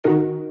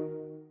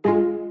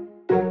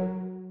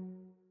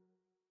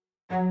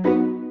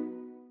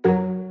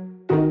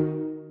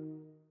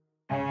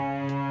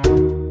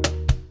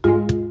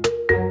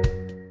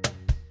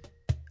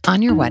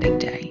On your wedding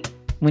day,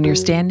 when you're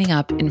standing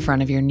up in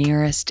front of your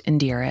nearest and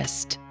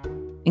dearest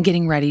and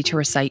getting ready to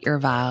recite your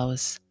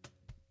vows,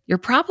 you're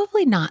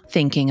probably not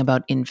thinking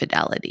about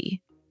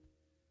infidelity.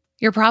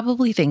 You're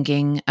probably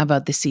thinking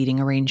about the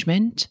seating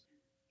arrangement.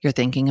 You're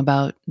thinking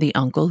about the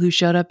uncle who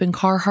showed up in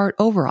Carhartt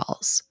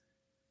overalls.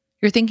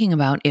 You're thinking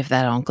about if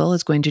that uncle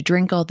is going to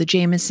drink all the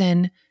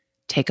Jameson,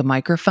 take a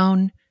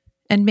microphone,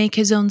 and make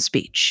his own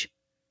speech.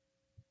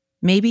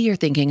 Maybe you're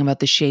thinking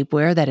about the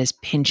shapewear that is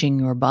pinching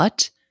your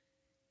butt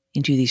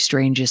into the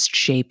strangest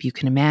shape you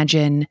can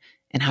imagine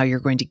and how you're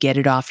going to get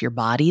it off your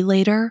body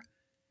later,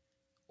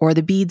 or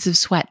the beads of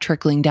sweat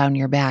trickling down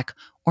your back,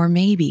 or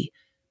maybe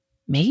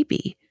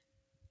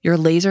you're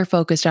laser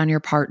focused on your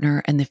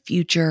partner and the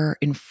future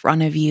in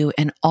front of you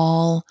and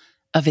all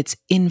of its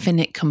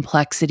infinite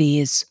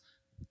complexities,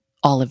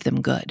 all of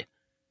them good.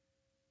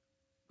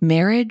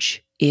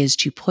 Marriage is,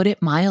 to put it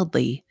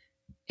mildly,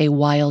 a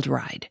wild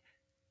ride.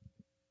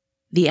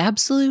 The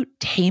absolute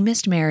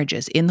tamest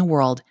marriages in the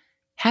world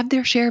have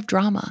their share of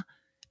drama.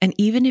 And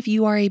even if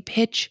you are a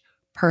pitch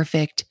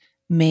perfect,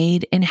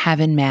 made in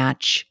heaven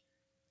match,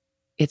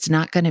 it's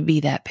not going to be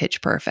that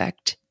pitch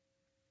perfect.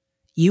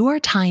 You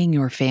are tying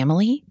your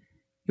family,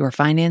 your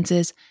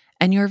finances,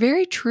 and your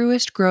very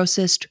truest,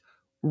 grossest,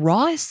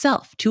 rawest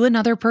self to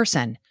another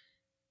person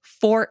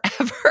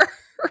forever.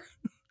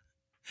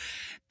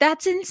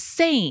 That's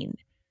insane.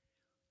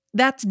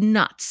 That's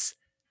nuts.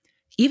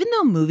 Even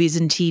though movies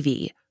and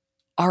TV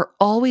are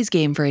always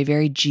game for a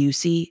very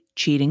juicy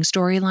cheating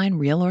storyline,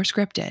 real or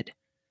scripted,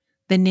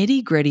 the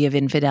nitty-gritty of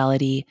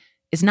infidelity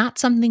is not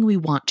something we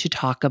want to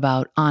talk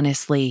about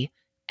honestly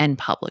and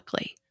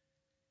publicly.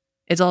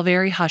 It's all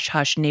very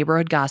hush-hush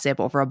neighborhood gossip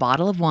over a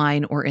bottle of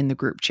wine or in the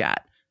group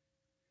chat.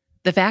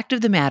 The fact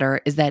of the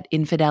matter is that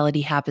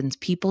infidelity happens.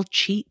 People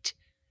cheat.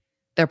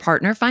 Their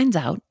partner finds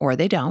out, or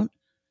they don't,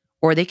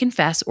 or they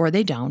confess, or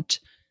they don't.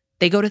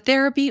 They go to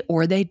therapy,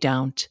 or they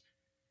don't.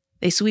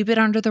 They sweep it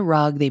under the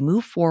rug, they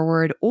move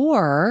forward,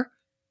 or,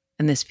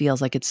 and this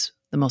feels like it's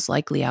the most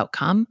likely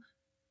outcome,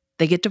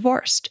 they get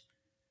divorced.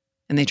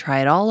 And they try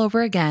it all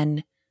over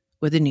again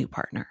with a new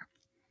partner.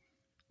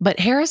 But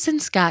Harrison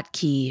Scott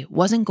Key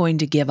wasn't going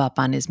to give up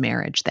on his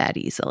marriage that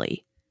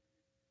easily.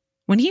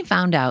 When he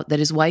found out that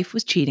his wife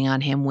was cheating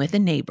on him with a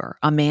neighbor,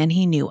 a man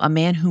he knew, a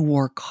man who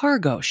wore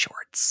cargo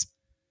shorts,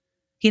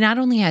 he not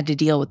only had to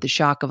deal with the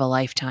shock of a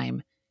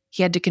lifetime,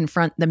 he had to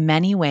confront the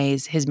many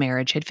ways his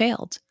marriage had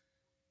failed,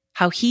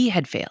 how he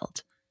had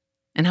failed,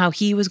 and how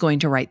he was going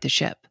to right the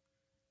ship.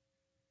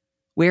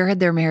 Where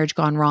had their marriage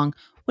gone wrong?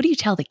 What do you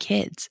tell the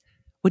kids?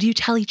 What do you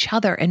tell each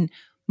other? And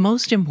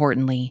most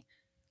importantly,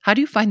 how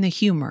do you find the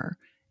humor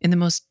in the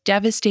most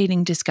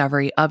devastating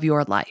discovery of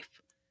your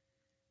life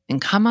and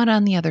come out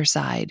on the other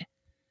side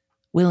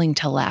willing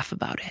to laugh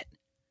about it?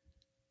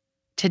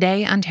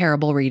 Today on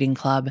Terrible Reading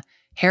Club,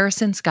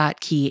 Harrison Scott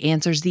Key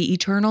answers the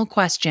eternal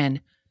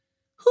question,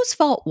 whose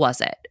fault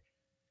was it?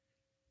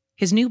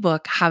 His new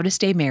book, How to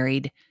Stay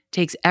Married,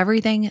 takes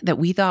everything that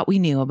we thought we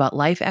knew about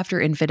life after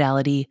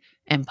infidelity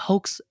and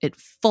pokes it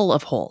full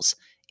of holes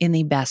in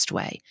the best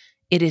way.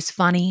 It is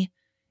funny.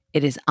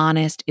 It is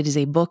honest. It is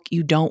a book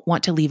you don't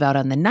want to leave out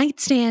on the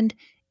nightstand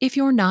if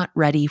you're not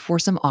ready for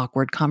some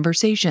awkward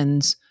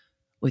conversations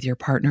with your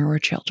partner or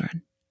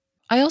children.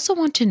 I also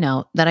want to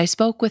note that I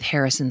spoke with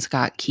Harrison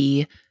Scott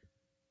Key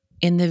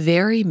in the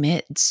very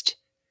midst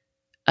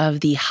of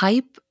the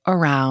hype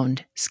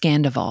around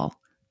Scandival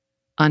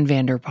on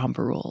Vanderpump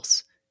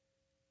Rules.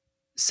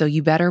 So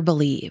you better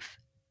believe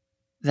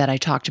that I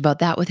talked about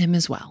that with him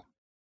as well.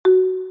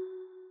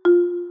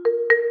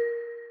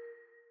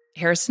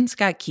 Harrison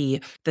Scott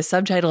Key, the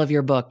subtitle of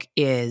your book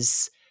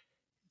is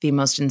The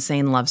Most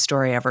Insane Love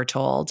Story Ever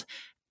Told.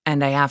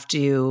 And I have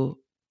to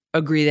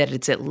agree that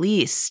it's at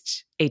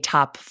least a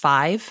top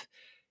 5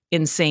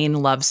 insane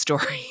love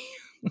story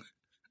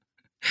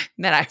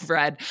that I've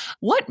read.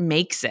 What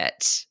makes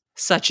it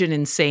such an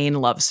insane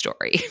love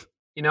story?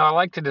 You know, I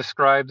like to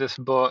describe this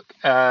book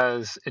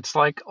as it's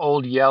like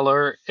Old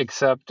Yeller,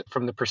 except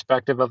from the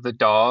perspective of the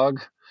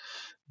dog,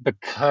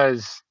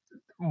 because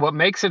what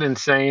makes it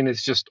insane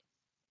is just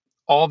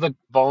all the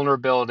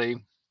vulnerability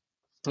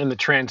and the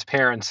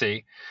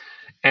transparency.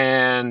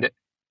 And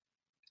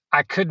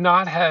I could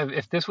not have,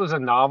 if this was a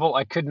novel,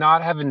 I could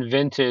not have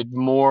invented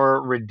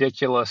more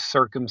ridiculous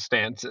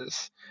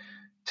circumstances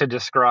to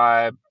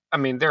describe. I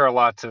mean, there are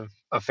lots of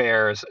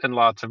affairs and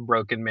lots of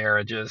broken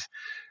marriages.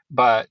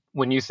 But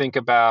when you think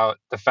about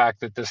the fact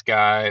that this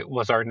guy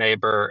was our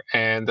neighbor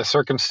and the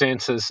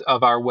circumstances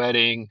of our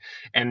wedding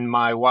and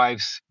my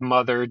wife's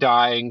mother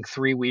dying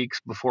 3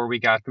 weeks before we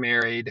got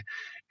married,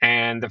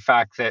 and the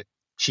fact that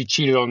she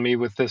cheated on me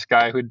with this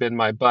guy who'd been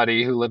my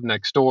buddy who lived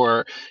next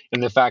door,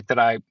 and the fact that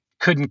I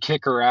couldn't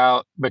kick her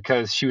out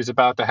because she was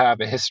about to have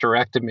a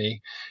hysterectomy.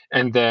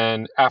 And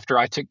then after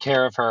I took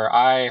care of her,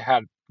 I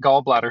had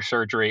gallbladder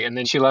surgery, and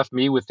then she left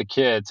me with the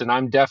kids, and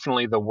I'm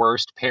definitely the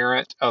worst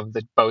parent of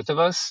the both of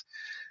us.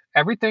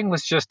 Everything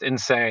was just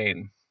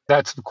insane.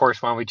 That's of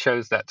course why we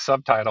chose that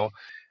subtitle.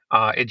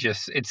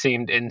 it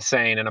seemed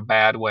insane in a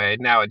bad way.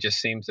 Now it just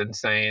seems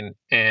insane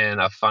in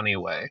a funny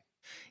way.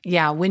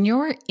 Yeah, when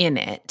you're in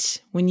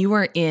it, when you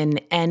are in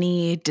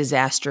any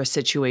disastrous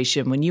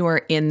situation, when you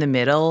are in the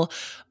middle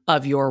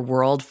of your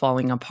world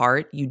falling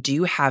apart, you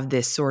do have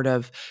this sort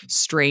of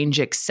strange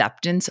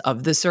acceptance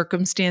of the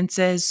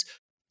circumstances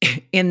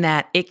in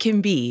that it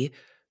can be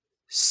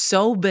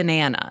so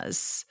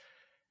bananas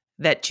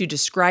that to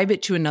describe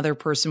it to another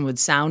person would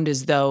sound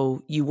as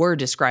though you were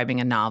describing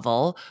a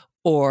novel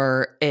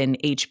or an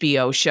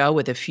HBO show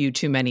with a few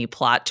too many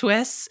plot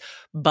twists,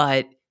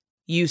 but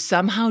you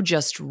somehow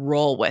just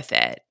roll with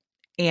it.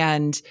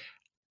 And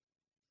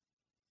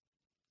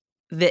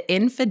the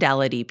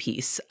infidelity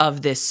piece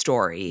of this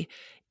story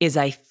is,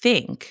 I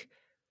think,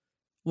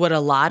 what a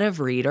lot of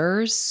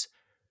readers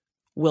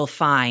will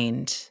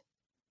find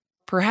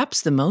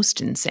perhaps the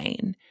most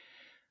insane,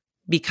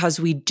 because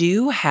we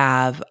do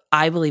have,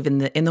 I believe, in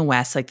the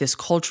West, like this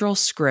cultural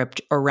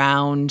script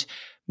around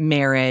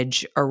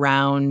marriage,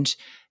 around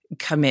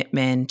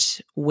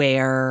commitment,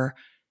 where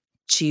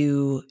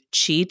to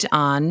cheat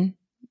on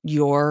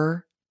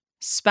your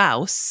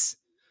spouse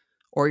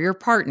or your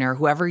partner,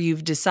 whoever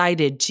you've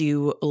decided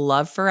to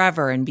love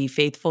forever and be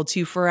faithful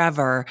to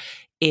forever,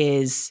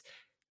 is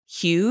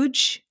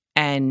huge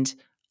and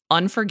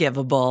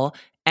unforgivable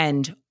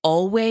and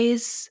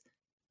always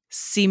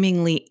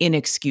seemingly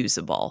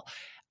inexcusable.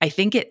 I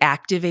think it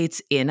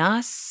activates in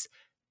us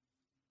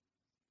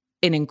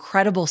an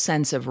incredible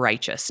sense of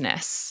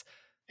righteousness.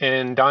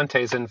 In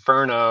Dante's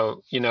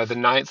Inferno, the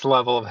ninth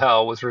level of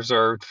hell was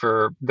reserved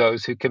for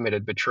those who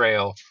committed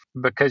betrayal,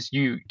 because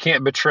you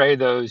can't betray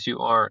those you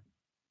aren't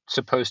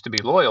supposed to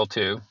be loyal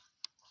to.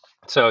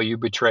 So you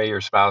betray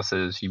your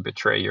spouses, you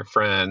betray your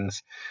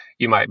friends,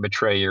 you might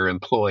betray your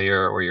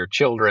employer or your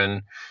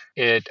children.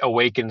 It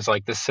awakens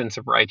like this sense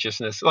of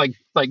righteousness, like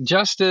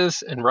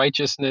justice and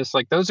righteousness,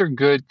 like those are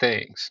good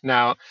things.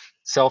 Now,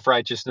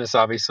 self-righteousness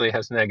obviously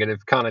has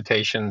negative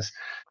connotations,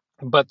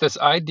 but this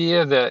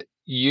idea that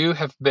you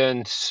have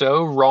been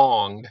so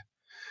wronged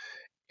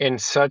in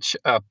such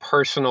a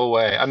personal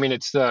way. I mean,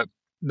 it's the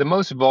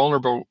most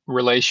vulnerable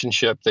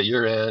relationship that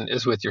you're in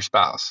is with your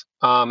spouse,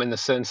 in the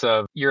sense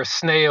of you're a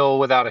snail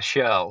without a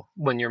shell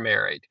when you're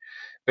married,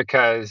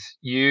 because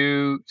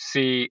you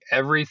see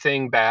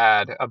everything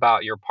bad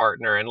about your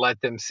partner and let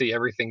them see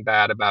everything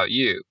bad about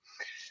you.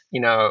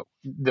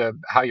 The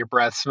how your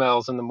breath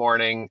smells in the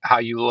morning, how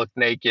you look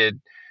naked,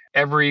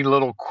 every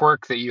little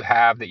quirk that you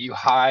have that you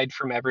hide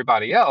from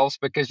everybody else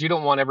because you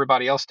don't want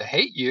everybody else to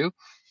hate you.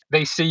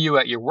 They see you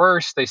at your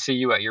worst, they see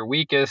you at your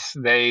weakest,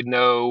 they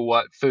know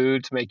what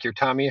foods make your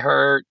tummy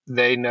hurt,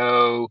 they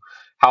know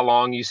how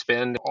long you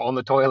spend on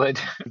the toilet.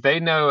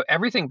 They know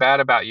everything bad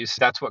about you. So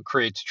that's what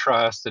creates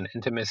trust and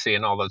intimacy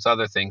and all those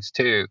other things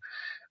too.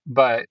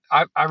 But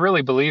I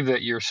really believe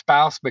that your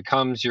spouse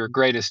becomes your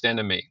greatest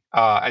enemy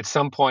at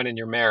some point in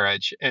your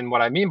marriage. And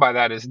what I mean by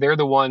that is they're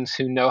the ones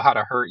who know how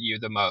to hurt you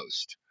the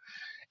most.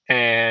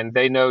 And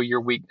they know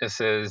your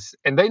weaknesses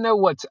and they know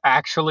what's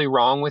actually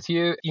wrong with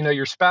you.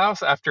 Your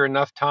spouse, after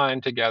enough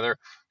time together,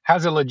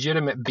 has a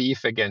legitimate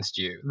beef against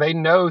you. They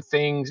know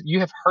things, you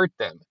have hurt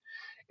them.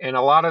 And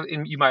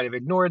you might have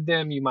ignored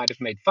them, you might have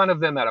made fun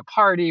of them at a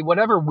party,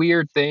 whatever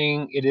weird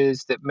thing it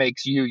is that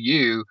makes you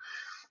you.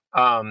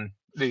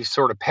 These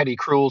sort of petty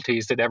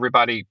cruelties that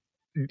everybody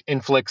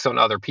inflicts on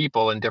other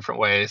people in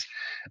different ways.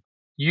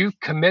 You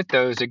commit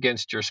those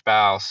against your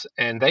spouse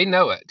and they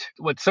know it.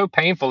 What's so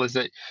painful is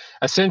that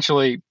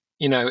essentially,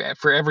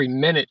 for every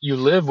minute you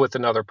live with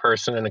another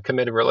person in a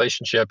committed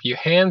relationship, you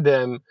hand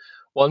them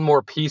one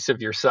more piece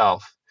of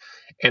yourself.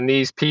 And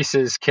these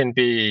pieces can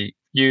be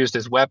used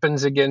as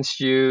weapons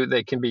against you.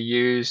 They can be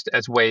used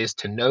as ways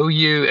to know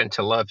you and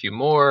to love you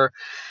more.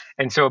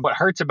 And so what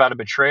hurts about a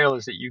betrayal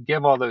is that you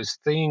give all those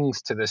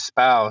things to the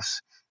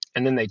spouse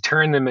and then they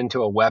turn them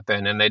into a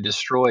weapon and they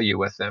destroy you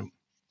with them.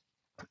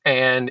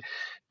 And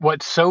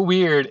what's so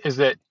weird is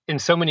that in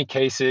so many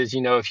cases,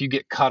 if you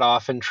get cut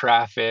off in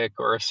traffic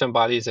or if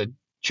somebody's a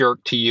jerk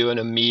to you in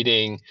a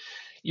meeting,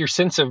 your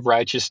sense of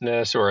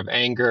righteousness or of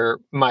anger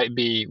might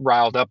be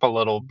riled up a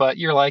little, but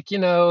you're like,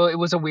 it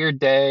was a weird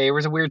day, it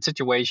was a weird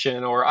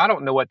situation, or I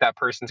don't know what that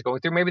person's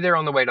going through. Maybe they're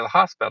on the way to the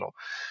hospital.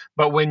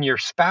 But when your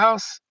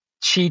spouse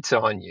cheats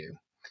on you,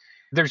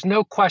 there's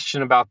no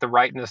question about the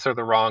rightness or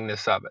the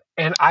wrongness of it.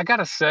 And I got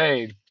to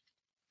say,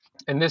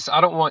 and this, I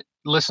don't want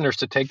listeners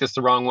to take this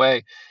the wrong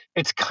way,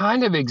 it's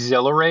kind of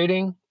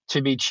exhilarating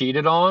to be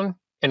cheated on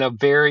in a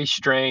very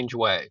strange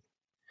way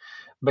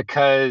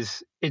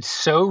because it's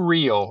so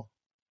real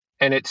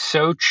and it's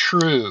so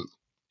true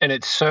and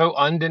it's so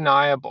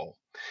undeniable.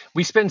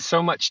 We spend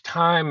so much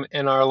time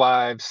in our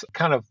lives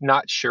kind of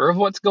not sure of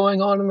what's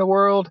going on in the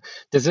world.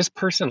 Does this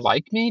person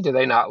like me? Do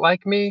they not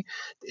like me?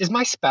 Is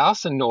my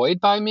spouse annoyed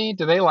by me?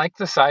 Do they like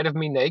the sight of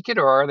me naked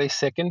or are they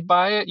sickened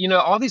by it?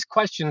 All these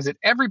questions that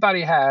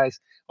everybody has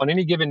on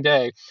any given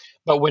day.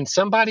 But when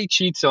somebody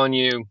cheats on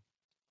you,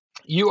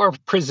 you are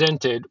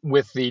presented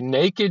with the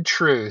naked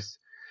truth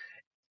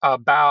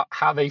about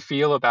how they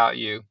feel about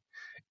you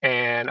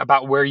and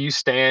about where you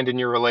stand in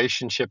your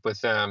relationship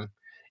with them.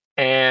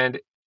 And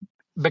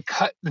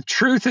because the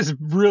truth is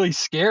really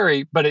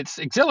scary, but it's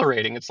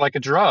exhilarating. It's like a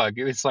drug.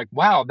 It's like,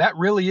 wow, that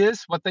really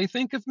is what they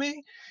think of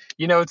me.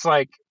 It's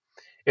like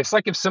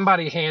if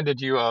somebody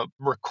handed you a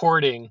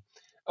recording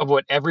of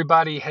what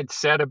everybody had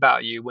said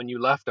about you when you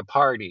left a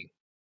party.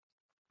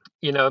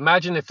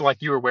 Imagine if like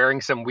you were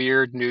wearing some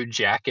weird new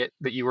jacket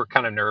that you were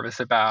kind of nervous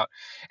about,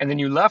 and then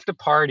you left a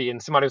party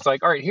and somebody was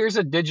like, all right, here's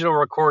a digital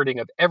recording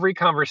of every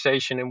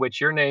conversation in which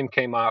your name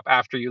came up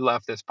after you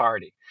left this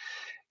party.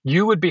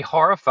 You would be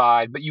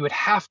horrified, but you would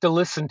have to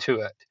listen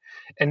to it.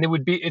 And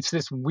it's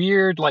this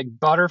weird like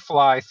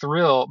butterfly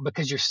thrill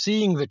because you're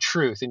seeing the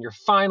truth and you're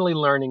finally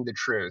learning the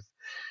truth.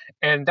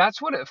 And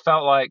that's what it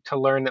felt like to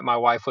learn that my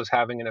wife was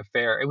having an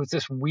affair. It was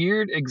this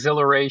weird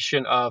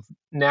exhilaration of,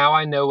 now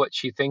I know what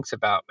she thinks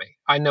about me.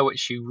 I know what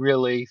she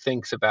really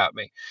thinks about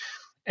me.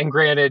 And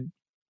granted,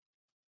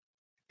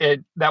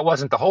 that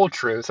wasn't the whole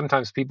truth.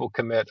 Sometimes people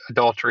commit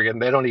adultery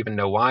and they don't even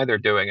know why they're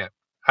doing it.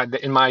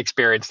 In my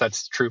experience,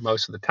 that's true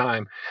most of the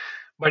time.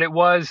 But it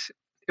was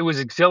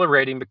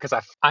exhilarating because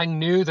I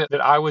knew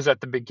that I was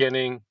at the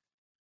beginning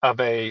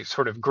of a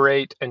sort of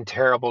great and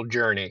terrible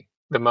journey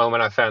the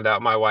moment I found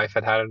out my wife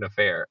had had an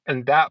affair.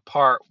 And that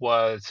part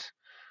was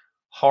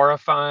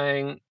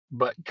horrifying,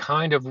 but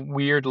kind of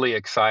weirdly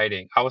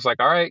exciting. I was like,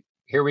 all right,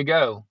 here we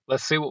go.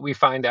 Let's see what we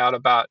find out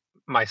about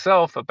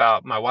myself,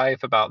 about my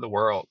wife, about the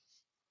world.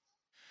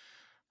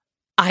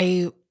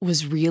 I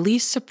was really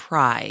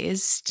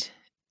surprised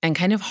and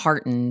kind of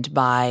heartened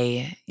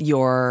by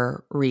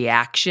your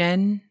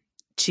reaction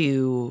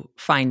to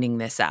finding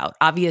this out.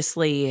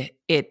 Obviously,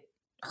 it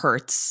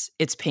hurts,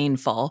 it's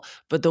painful,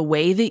 but the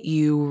way that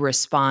you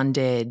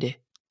responded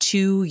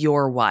to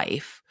your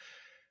wife,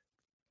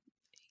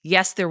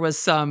 yes, there was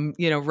some,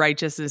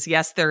 righteousness.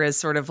 Yes, there is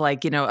sort of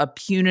like, a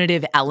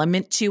punitive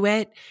element to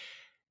it.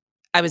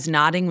 I was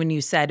nodding when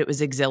you said it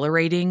was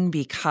exhilarating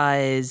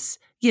because,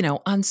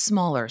 on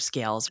smaller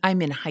scales,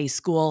 I'm in high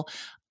school.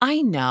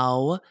 I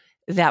know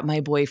that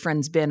my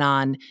boyfriend's been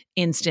on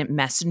instant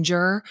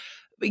messenger,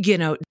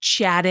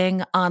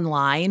 chatting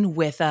online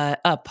with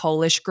a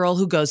Polish girl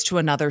who goes to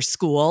another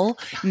school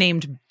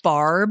named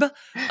Barb.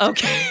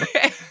 Okay.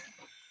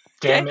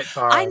 Damn it,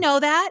 Barb. I know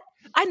that.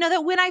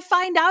 When I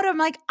find out, I'm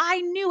like,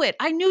 I knew it.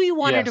 I knew you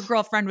wanted a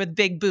girlfriend with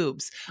big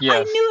boobs. Yes.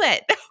 I knew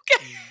it.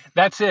 Okay.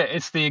 That's it.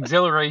 It's the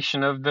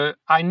exhilaration of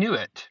I knew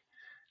it.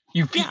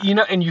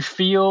 And you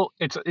feel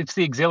it's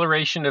the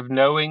exhilaration of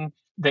knowing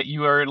that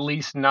you are at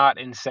least not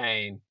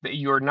insane, that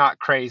you are not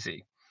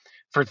crazy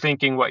for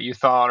thinking what you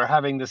thought or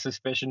having the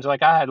suspicions.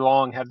 Like I had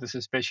long had the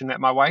suspicion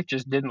that my wife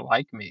just didn't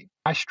like me.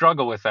 I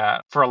struggle with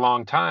that for a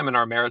long time in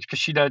our marriage because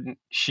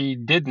she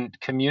didn't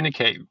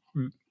communicate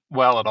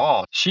well at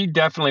all. She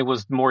definitely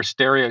was more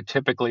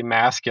stereotypically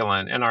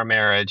masculine in our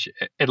marriage,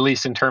 at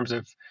least in terms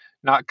of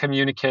not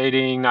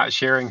communicating, not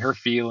sharing her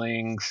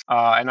feelings.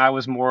 And I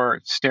was more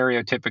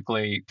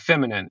stereotypically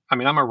feminine. I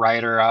mean, I'm a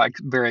writer, I'm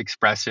very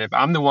expressive.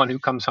 I'm the one who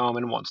comes home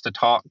and wants to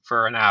talk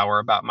for an hour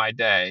about my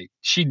day.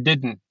 She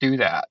didn't do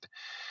that.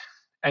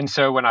 And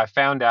so when I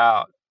found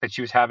out that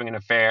she was having an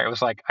affair, it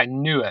was like, I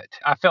knew it.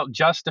 I felt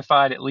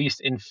justified, at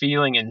least in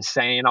feeling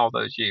insane all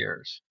those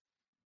years.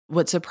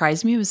 What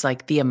surprised me was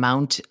like the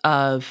amount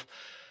of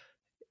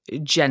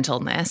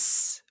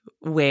gentleness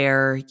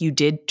where you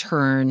did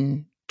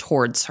turn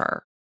towards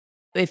her.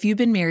 If you've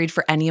been married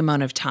for any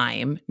amount of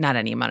time, not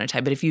any amount of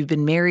time, but if you've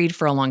been married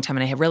for a long time,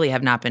 and I really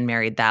have not been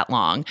married that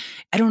long,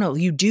 I don't know,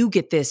 you do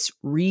get this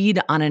read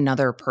on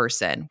another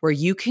person where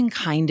you can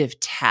kind of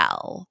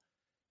tell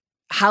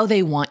how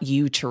they want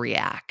you to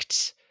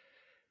react.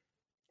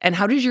 And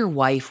how did your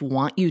wife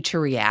want you to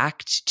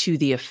react to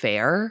the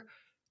affair?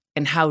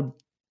 And how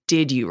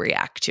did you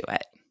react to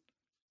it?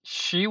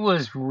 She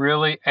was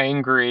really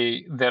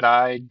angry that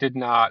I did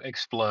not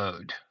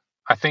explode.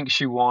 I think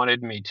she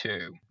wanted me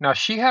to. Now,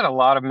 she had a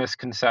lot of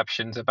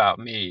misconceptions about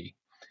me,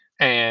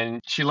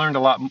 and she learned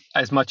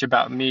as much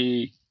about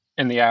me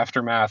in the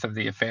aftermath of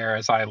the affair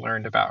as I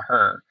learned about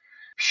her.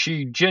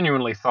 She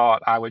genuinely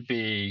thought I would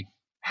be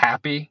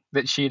happy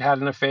that she'd had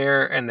an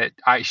affair and that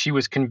she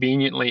was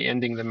conveniently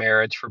ending the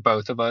marriage for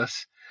both of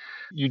us.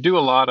 You do a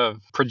lot of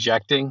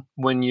projecting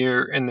when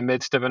you're in the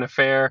midst of an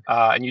affair,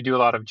 and you do a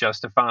lot of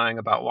justifying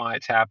about why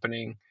it's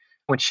happening.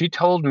 When she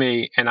told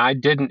me and I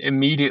didn't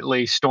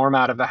immediately storm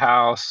out of the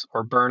house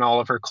or burn all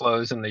of her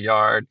clothes in the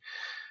yard,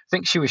 I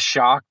think she was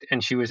shocked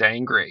and she was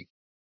angry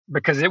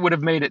because it would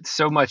have made it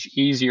so much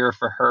easier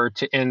for her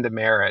to end the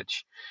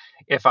marriage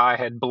if I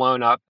had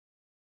blown up.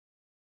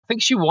 I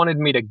think she wanted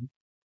me to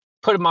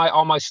put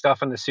all my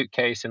stuff in the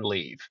suitcase and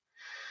leave.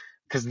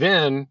 Because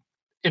then,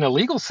 in a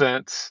legal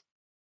sense,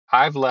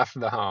 I've left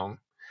the home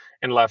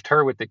and left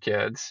her with the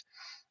kids.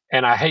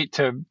 And I hate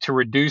to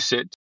reduce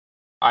it to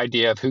the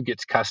idea of who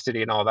gets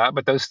custody and all that,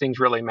 but those things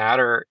really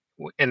matter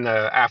in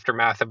the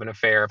aftermath of an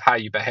affair, of how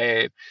you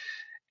behave.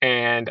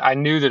 And I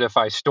knew that if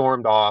I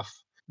stormed off,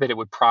 that it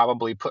would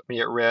probably put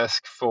me at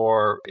risk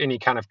for any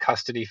kind of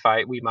custody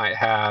fight we might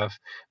have,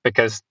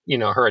 because,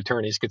 her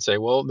attorneys could say,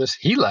 well,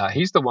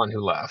 he's the one who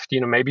left.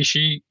 Maybe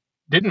she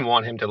didn't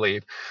want him to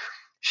leave.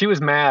 She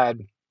was mad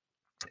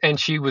And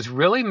she was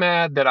really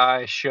mad that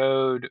I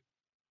showed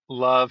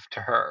love to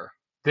her.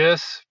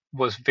 This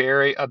was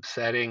very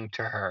upsetting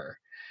to her.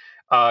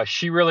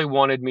 She really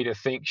wanted me to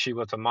think she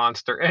was a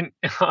monster. And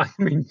I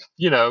mean,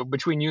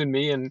 between you and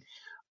me and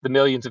the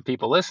millions of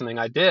people listening,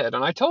 I did.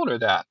 And I told her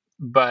that.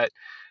 But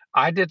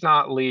I did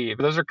not leave.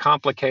 Those are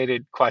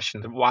complicated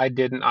questions. Why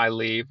didn't I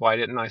leave? Why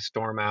didn't I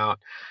storm out?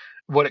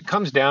 What it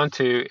comes down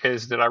to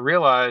is that I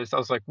realized, I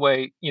was like,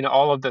 wait,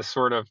 all of this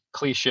sort of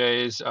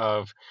cliches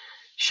of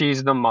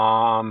she's the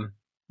mom,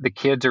 the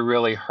kids are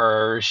really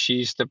hers,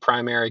 she's the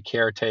primary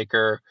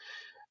caretaker.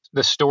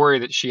 The story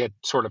that she had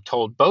sort of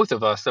told both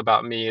of us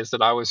about me is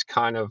that I was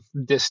kind of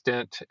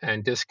distant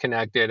and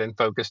disconnected and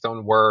focused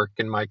on work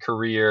and my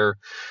career.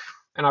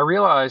 And I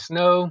realized,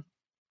 no,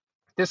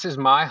 this is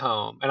my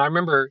home. And I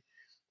remember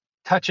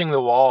touching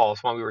the walls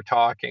while we were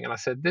talking, and I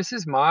said, this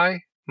is my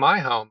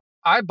home.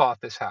 I bought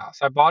this house.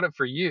 I bought it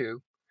for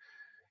you,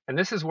 and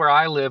this is where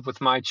I live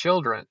with my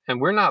children, and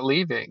we're not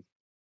leaving.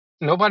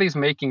 Nobody's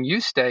making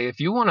you stay if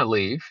you want to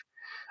leave.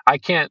 I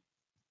can't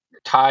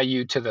tie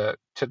you to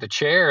the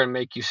chair and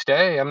make you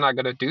stay. I'm not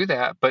going to do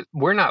that, but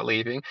we're not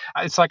leaving.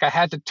 It's like I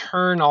had to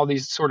turn all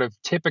these sort of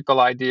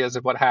typical ideas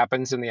of what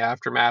happens in the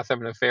aftermath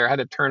of an affair. I had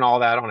to turn all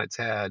that on its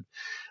head.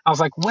 I was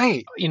like,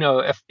 wait,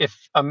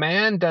 if a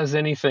man does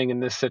anything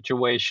in this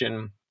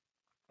situation,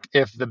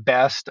 if the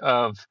best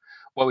of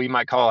what we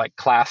might call like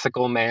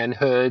classical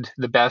manhood,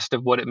 the best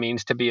of what it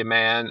means to be a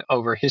man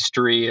over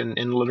history and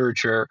in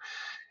literature,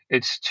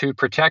 it's to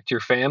protect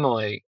your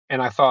family.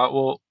 And I thought,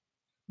 well,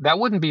 that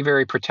wouldn't be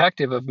very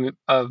protective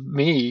of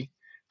me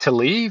to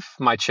leave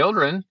my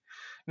children.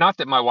 Not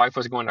that my wife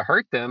was going to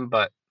hurt them,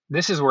 but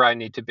this is where I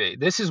need to be.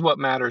 This is what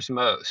matters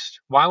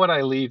most. Why would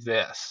I leave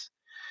this?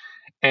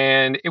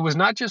 And it was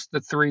not just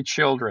the three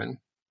children,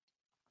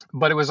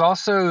 but it was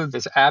also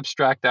this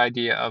abstract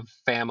idea of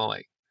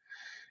family.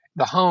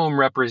 The home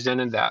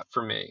represented that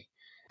for me.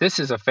 This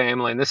is a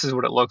family and this is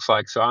what it looks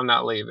like, so I'm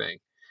not leaving.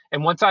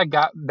 And once I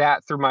got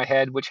that through my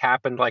head, which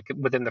happened like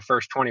within the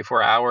first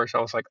 24 hours, I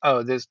was like,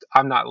 oh,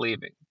 I'm not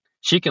leaving.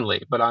 She can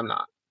leave, but I'm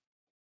not.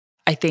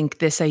 I think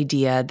this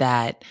idea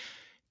that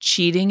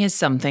cheating is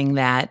something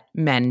that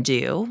men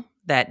do,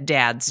 that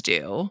dads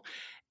do,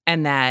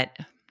 and that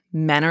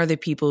men are the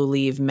people who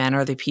leave, men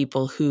are the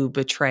people who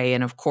betray.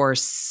 And of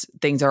course,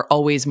 things are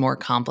always more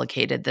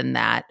complicated than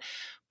that.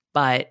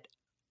 But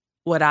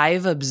what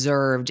I've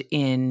observed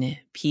in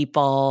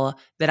people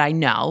that I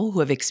know who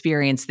have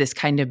experienced this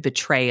kind of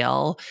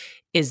betrayal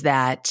is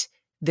that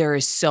there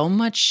is so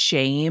much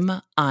shame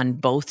on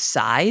both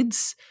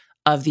sides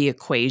of the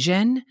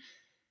equation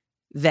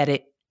that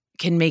it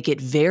can make it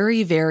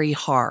very, very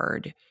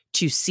hard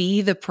to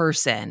see the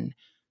person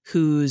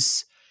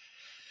whose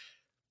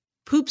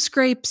poop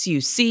scrapes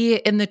you see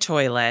in the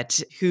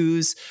toilet,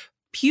 whose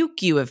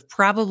puke you have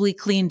probably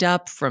cleaned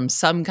up from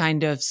some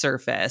kind of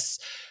surface,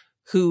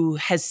 who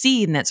has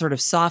seen that sort of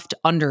soft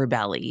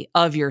underbelly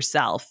of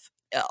yourself,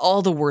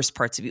 all the worst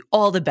parts of you,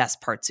 all the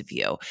best parts of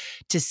you,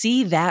 to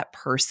see that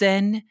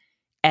person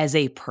as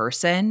a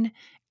person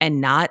and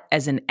not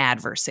as an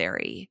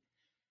adversary.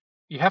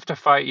 You have to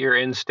fight your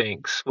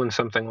instincts when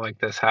something like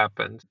this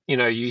happens.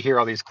 You hear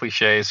all these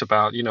cliches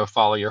about,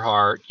 follow your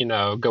heart,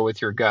 go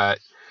with your gut.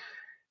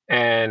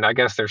 And I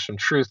guess there's some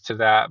truth to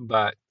that.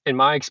 But in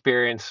my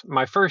experience,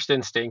 my first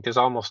instinct is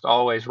almost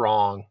always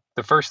wrong.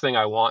 The first thing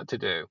I want to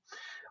do,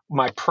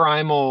 my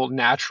primal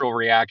natural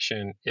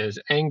reaction is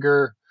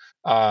anger,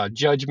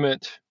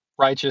 judgment,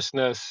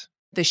 righteousness.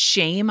 The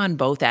shame on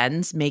both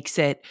ends makes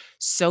it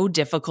so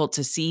difficult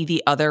to see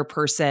the other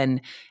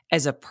person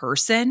as a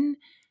person.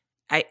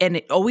 And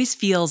it always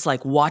feels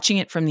like watching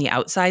it from the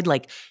outside,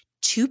 like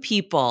two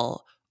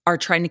people are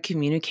trying to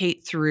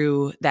communicate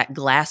through that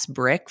glass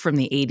brick from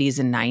the 80s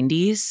and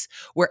 90s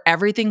where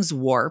everything's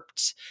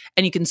warped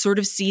and you can sort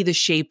of see the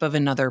shape of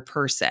another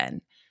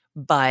person.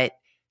 But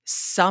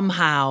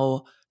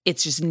somehow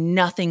it's just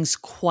nothing's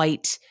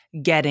quite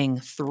getting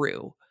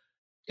through.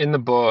 In the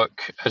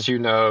book, as you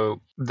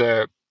know,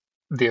 the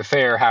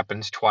affair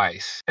happens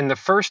twice. And the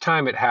first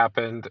time it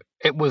happened,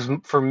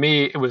 for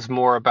me, it was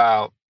more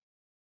about,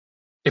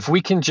 if we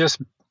can just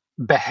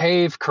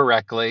behave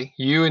correctly,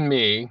 you and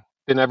me,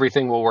 then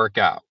everything will work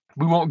out.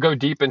 We won't go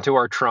deep into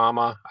our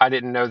trauma. I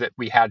didn't know that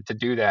we had to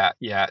do that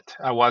yet.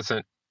 I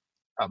wasn't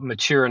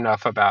mature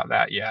enough about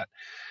that yet.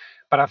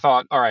 But I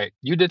thought, all right,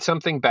 you did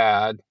something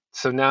bad.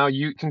 So now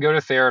you can go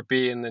to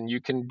therapy and then you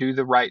can do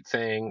the right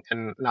thing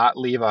and not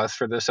leave us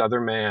for this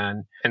other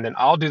man. And then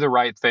I'll do the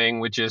right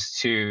thing, which is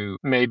to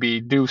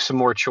maybe do some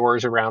more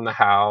chores around the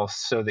house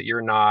so that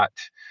you're not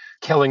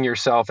killing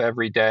yourself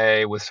every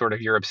day with sort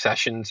of your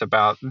obsessions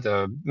about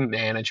the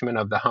management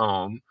of the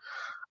home.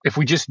 If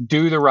we just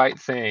do the right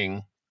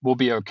thing, we'll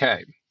be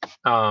okay.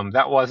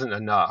 That wasn't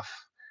enough.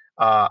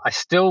 I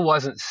still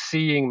wasn't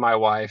seeing my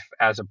wife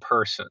as a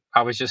person.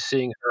 I was just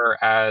seeing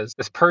her as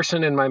this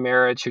person in my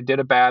marriage who did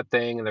a bad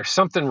thing, and there's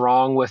something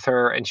wrong with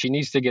her, and she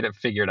needs to get it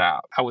figured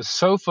out. I was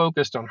so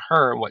focused on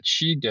her and what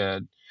she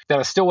did that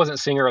I still wasn't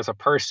seeing her as a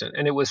person.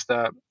 And it was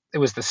the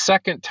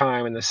second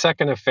time, and the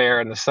second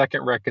affair, and the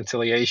second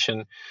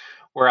reconciliation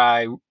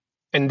where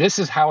and this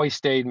is how he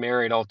stayed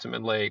married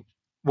ultimately,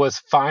 was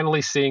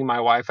finally seeing my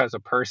wife as a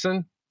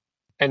person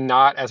and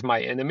not as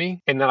my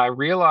enemy. And then I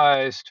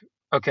realized,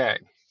 okay,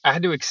 I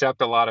had to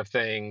accept a lot of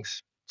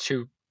things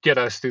to get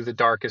us through the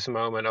darkest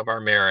moment of our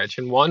marriage.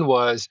 And one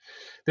was,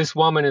 this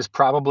woman is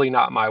probably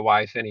not my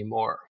wife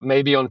anymore.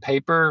 Maybe on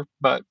paper,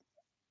 but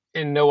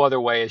in no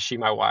other way is she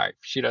my wife.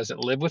 She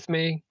doesn't live with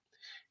me.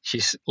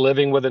 She's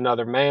living with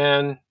another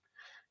man.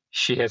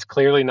 She has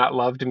clearly not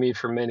loved me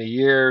for many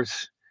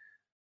years.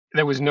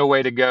 There was no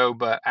way to go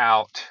but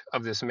out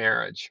of this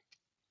marriage.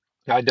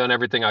 I'd done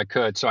everything I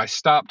could. So I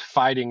stopped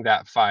fighting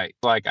that fight.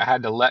 Like, I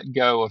had to let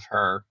go of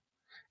her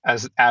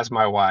as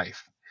my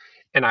wife.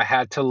 And I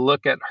had to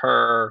look at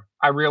her.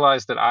 I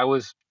realized that I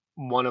was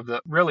one of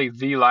the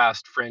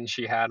last friend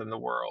she had in the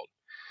world.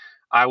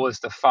 I was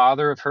the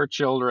father of her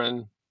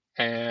children.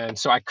 And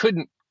so I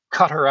couldn't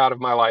cut her out of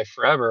my life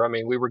forever. I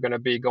mean, we were going to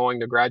be going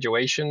to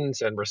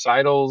graduations and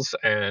recitals,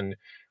 and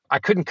I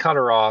couldn't cut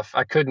her off.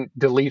 I couldn't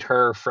delete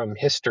her from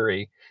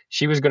history.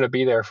 She was going to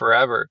be there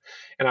forever.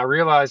 And I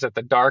realized at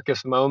the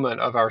darkest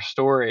moment of our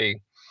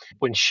story,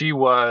 when she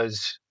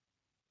was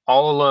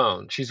all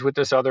alone, she's with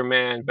this other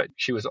man, but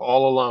she was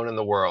all alone in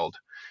the world.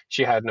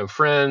 She had no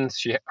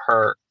friends.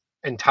 Her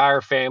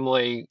entire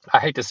family, I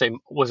hate to say,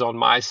 was on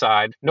my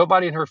side.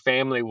 Nobody in her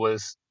family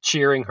was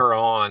cheering her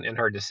on in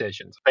her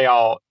decisions. They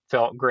all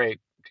felt great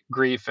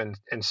grief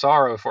and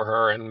sorrow for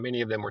her, and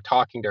many of them were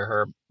talking to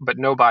her, but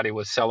nobody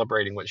was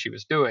celebrating what she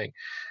was doing.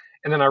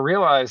 And then I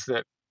realized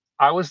that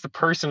I was the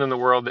person in the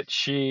world that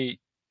she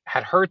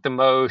had hurt the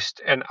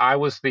most, and I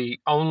was the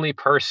only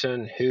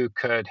person who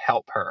could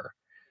help her.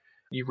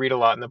 You read a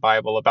lot in the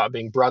Bible about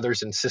being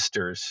brothers and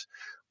sisters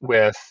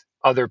with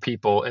other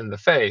people in the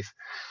faith.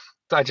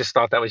 I just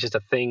thought that was just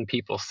a thing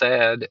people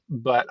said.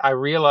 But I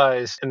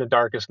realized in the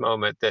darkest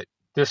moment that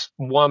this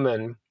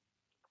woman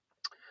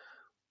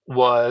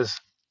was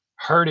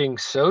hurting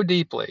so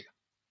deeply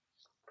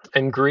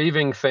and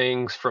grieving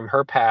things from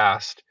her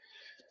past.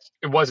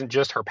 It wasn't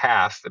just her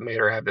past that made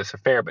her have this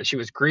affair, but she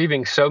was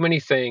grieving so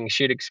many things.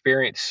 She'd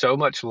experienced so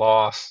much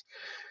loss.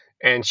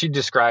 And she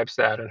describes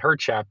that in her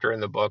chapter in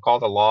the book, all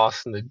the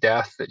loss and the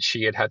death that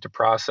she had to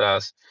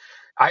process.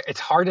 It's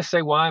hard to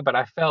say why, but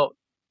I felt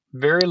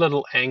very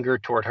little anger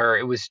toward her.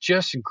 It was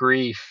just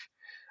grief.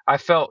 I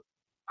felt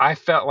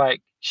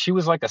like she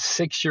was like a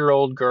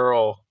 6-year-old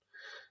girl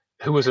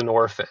who was an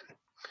orphan.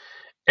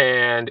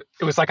 And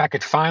it was like I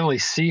could finally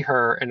see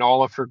her in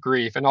all of her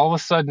grief. And all of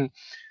a sudden,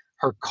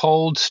 her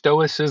cold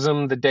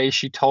stoicism the day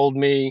she told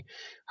me,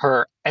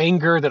 her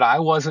anger that I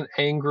wasn't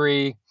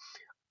angry,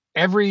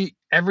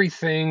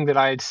 everything that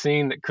I had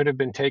seen that could have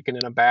been taken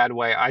in a bad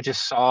way, I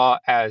just saw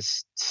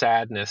as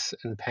sadness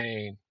and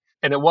pain.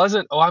 And it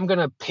wasn't, oh, I'm going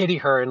to pity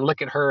her and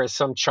look at her as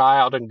some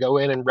child and go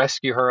in and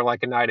rescue her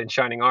like a knight in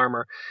shining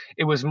armor.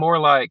 It was more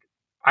like,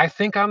 I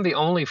think I'm the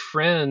only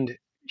friend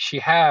she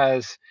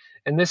has,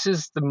 and this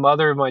is the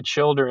mother of my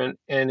children.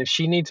 And if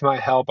she needs my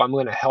help, I'm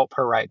going to help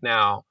her right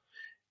now,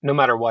 no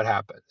matter what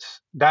happens.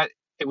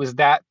 It was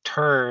that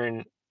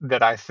turn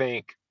that I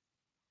think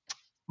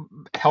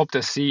helped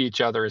us see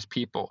each other as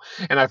people.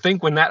 And I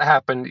think when that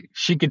happened,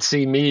 she could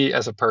see me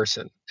as a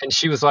person. And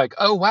she was like,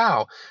 oh,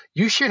 wow,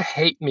 you should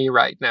hate me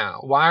right now.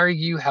 Why are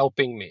you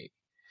helping me?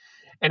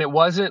 And it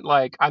wasn't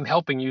like, I'm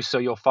helping you so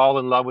you'll fall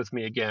in love with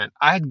me again.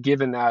 I had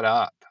given that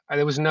up.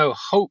 There was no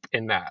hope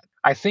in that.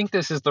 I think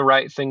this is the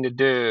right thing to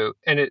do.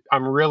 And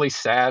I'm really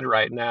sad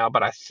right now,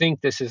 but I think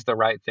this is the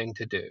right thing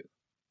to do.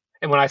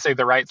 And when I say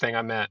the right thing,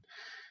 I meant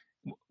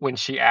when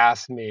she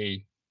asked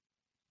me,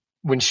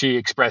 when she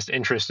expressed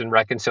interest in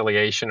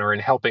reconciliation or in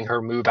helping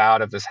her move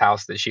out of this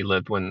house that she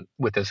lived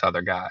with this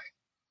other guy.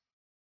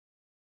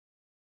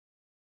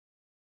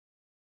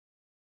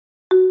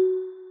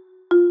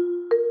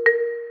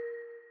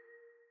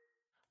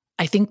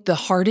 I think the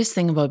hardest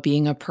thing about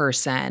being a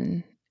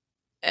person,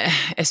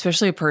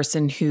 especially a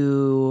person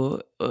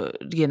who,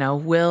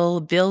 will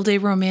build a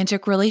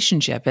romantic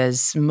relationship,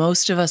 as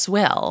most of us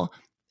will,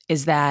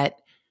 is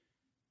that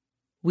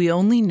we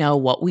only know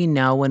what we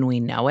know when we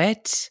know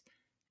it.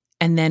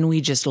 And then we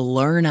just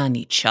learn on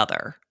each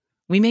other.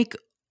 We make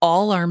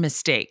all our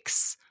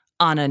mistakes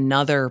on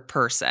another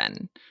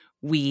person.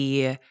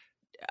 We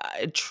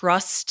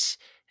trust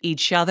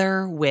each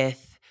other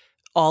with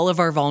all of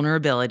our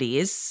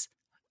vulnerabilities.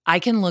 I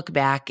can look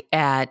back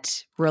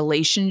at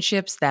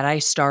relationships that I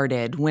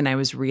started when I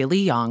was really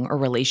young, or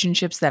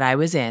relationships that I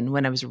was in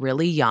when I was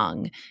really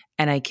young,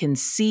 and I can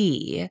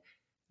see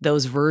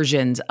those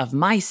versions of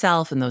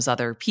myself and those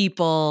other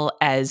people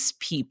as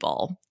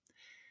people.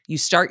 You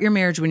start your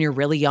marriage when you're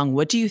really young.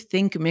 What do you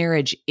think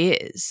marriage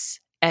is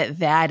at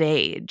that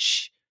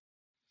age?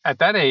 At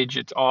that age,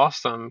 it's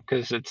awesome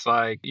because it's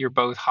like you're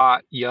both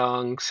hot,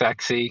 young,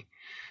 sexy,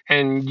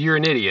 and you're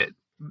an idiot.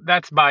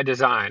 That's by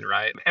design,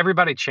 right?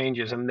 Everybody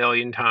changes a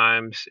million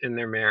times in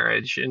their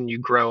marriage, and you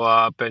grow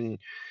up and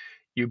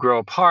you grow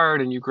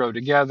apart and you grow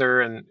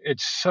together, and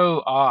it's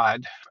so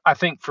odd. I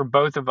think for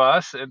both of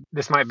us,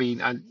 this might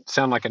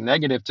sound like a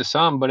negative to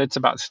some, but it's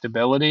about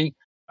stability.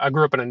 I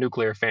grew up in a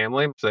nuclear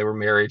family. So they were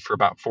married for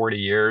about 40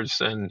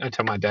 years and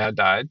until my dad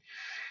died.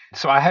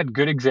 So I had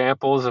good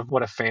examples of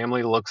what a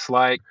family looks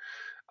like.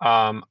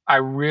 I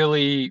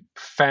really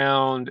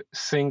found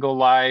single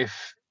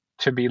life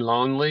to be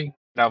lonely.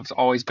 I've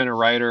always been a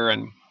writer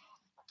and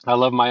I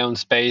love my own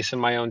space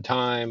and my own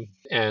time.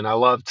 And I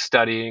loved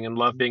studying and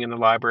loved being in the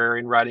library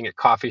and writing at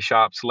coffee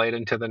shops late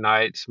into the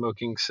night,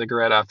 smoking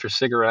cigarette after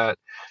cigarette.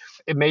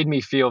 It made me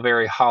feel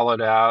very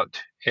hollowed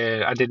out.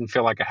 And I didn't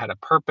feel like I had a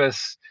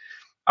purpose.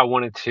 I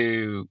wanted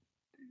to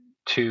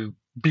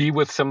be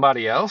with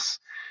somebody else.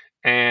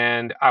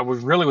 And I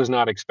was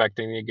not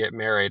expecting to get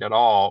married at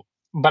all.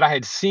 But I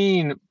had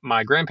seen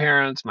my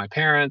grandparents, my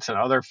parents, and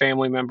other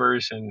family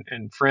members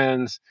and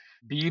friends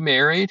be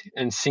married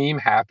and seem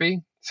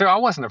happy. So I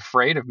wasn't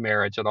afraid of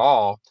marriage at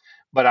all,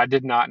 but I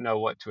did not know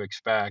what to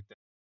expect.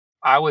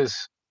 I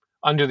was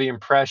under the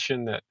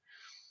impression that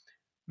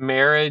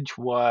marriage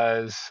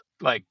was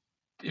like,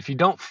 if you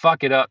don't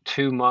fuck it up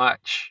too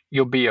much,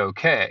 you'll be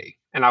okay.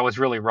 And I was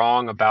really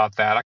wrong about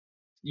that.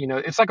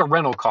 It's like a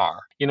rental car.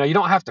 You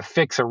don't have to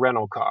fix a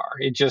rental car.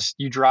 It just,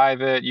 you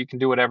drive it, you can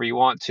do whatever you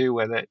want to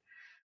with it.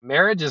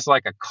 Marriage is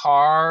like a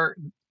car.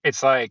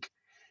 It's like,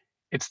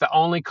 it's the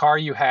only car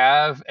you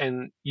have,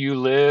 and you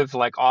live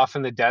like off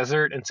in the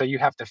desert. And so you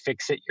have to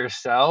fix it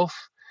yourself,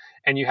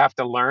 and you have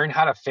to learn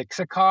how to fix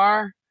a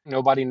car.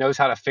 Nobody knows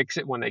how to fix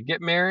it when they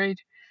get married.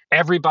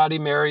 Everybody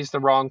marries the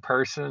wrong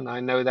person.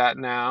 I know that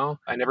now.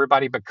 And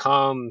everybody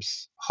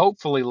becomes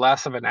hopefully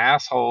less of an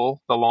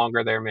asshole the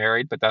longer they're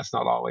married, but that's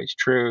not always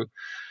true.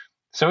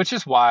 So it's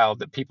just wild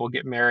that people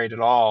get married at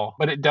all.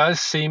 But it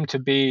does seem to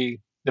be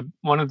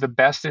one of the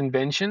best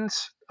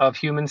inventions of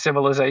human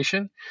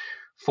civilization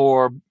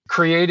for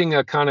creating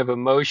a kind of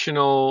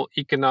emotional,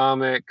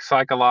 economic,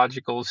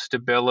 psychological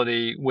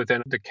stability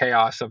within the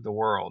chaos of the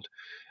world.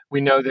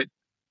 We know that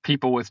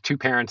people with two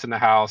parents in the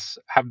house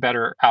have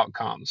better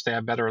outcomes. They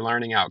have better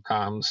learning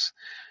outcomes,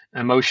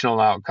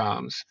 emotional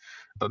outcomes.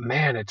 But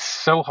man, it's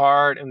so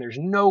hard, and there's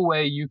no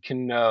way you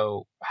can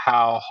know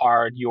how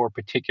hard your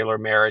particular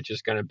marriage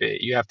is going to be.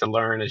 You have to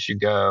learn as you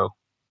go.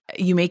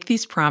 You make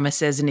these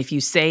promises, and if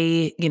you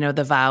say,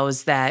 the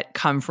vows that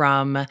come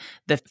from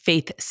the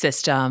faith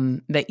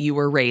system that you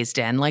were raised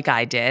in, like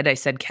I did, I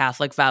said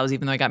Catholic vows,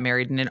 even though I got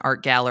married in an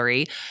art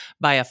gallery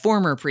by a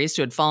former priest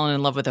who had fallen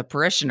in love with a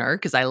parishioner,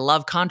 because I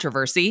love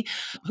controversy,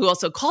 who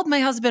also called my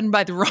husband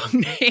by the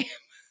wrong name.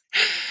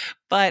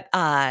 But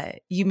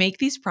you make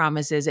these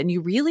promises, and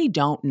you really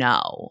don't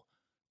know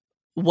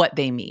what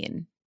they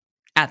mean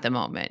at the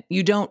moment.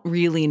 You don't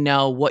really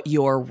know what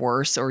your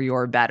worse or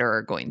your better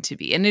are going to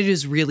be. And it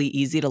is really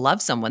easy to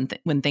love someone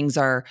when things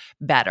are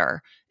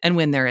better and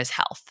when there is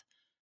health.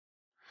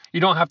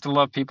 You don't have to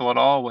love people at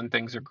all when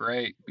things are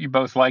great. You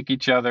both like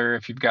each other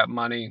if you've got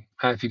money,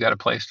 if you got a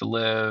place to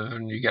live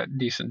and you got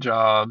decent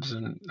jobs.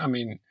 And I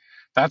mean,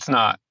 that's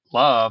not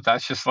love.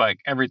 That's just like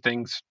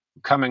everything's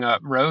coming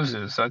up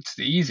roses. That's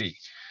easy.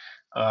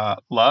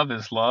 Love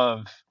is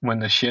love when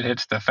the shit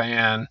hits the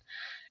fan.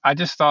 I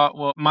just thought,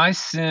 well, my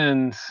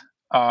sins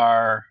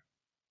are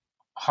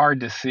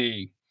hard to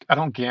see. I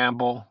don't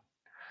gamble.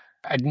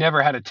 I'd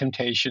never had a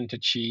temptation to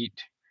cheat.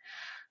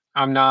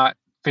 I'm not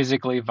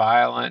physically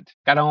violent.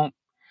 I don't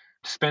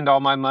spend all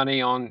my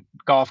money on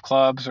golf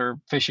clubs or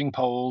fishing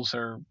poles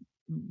or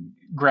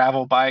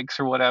gravel bikes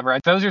or whatever.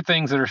 Those are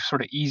things that are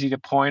sort of easy to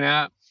point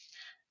at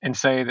and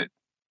say that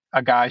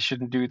a guy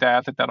shouldn't do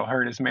that, that'll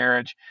hurt his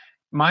marriage.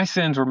 My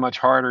sins were much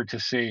harder to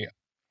see,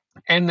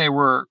 and they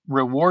were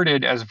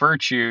rewarded as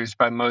virtues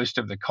by most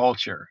of the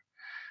culture.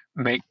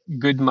 Make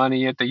good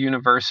money at the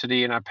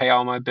university and I pay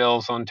all my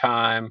bills on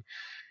time.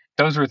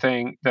 Those were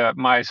things that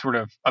my sort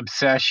of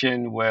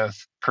obsession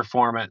with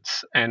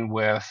performance and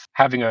with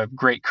having a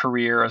great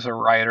career as a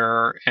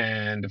writer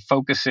and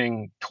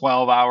focusing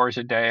 12 hours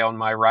a day on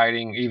my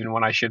writing, even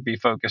when I should be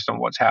focused on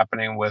what's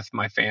happening with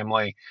my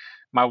family.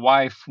 My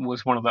wife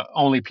was one of the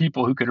only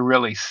people who could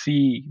really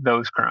see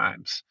those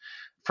crimes.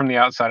 From the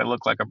outside, it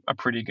looked like a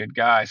pretty good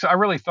guy. So I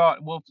really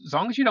thought, well, as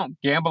long as you don't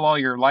gamble all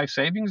your life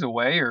savings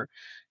away or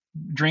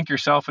drink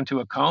yourself into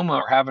a coma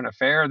or have an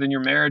affair, then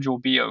your marriage will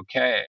be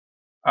okay.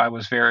 I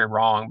was very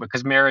wrong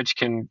because marriage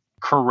can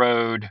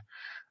corrode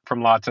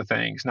from lots of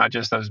things, not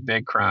just those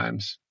big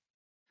crimes.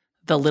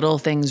 The little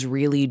things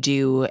really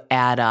do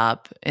add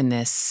up in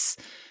this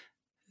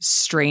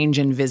strange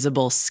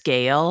invisible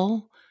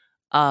scale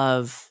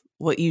of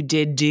what you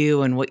did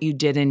do and what you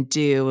didn't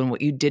do and what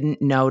you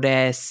didn't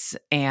notice.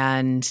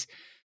 And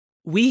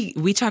we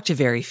talk to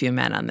very few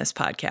men on this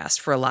podcast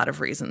for a lot of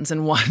reasons.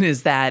 And one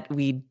is that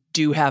we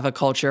do have a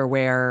culture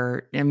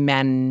where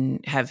men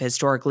have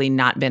historically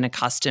not been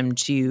accustomed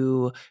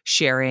to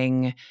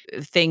sharing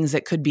things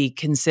that could be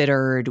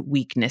considered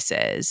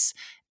weaknesses.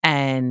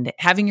 And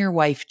having your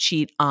wife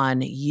cheat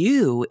on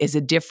you is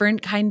a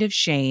different kind of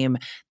shame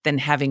than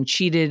having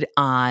cheated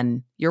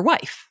on your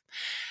wife.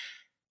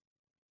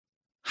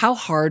 How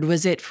hard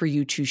was it for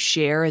you to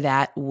share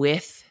that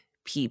with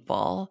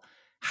people?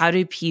 How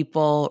did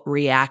people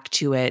react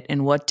to it?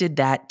 And what did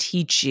that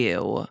teach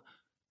you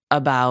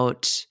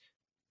about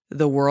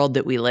the world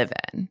that we live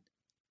in?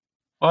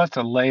 Well, that's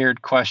a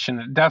layered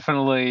question.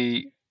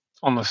 Definitely,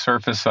 on the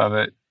surface of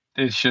it,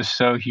 it's just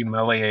so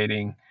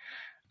humiliating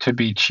to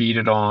be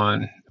cheated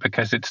on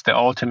because it's the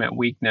ultimate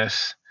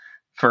weakness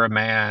for a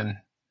man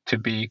to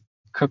be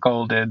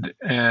cuckolded.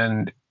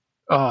 And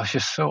oh, it's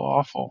just so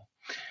awful.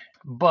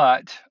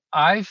 But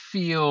I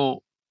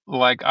feel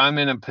like I'm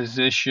in a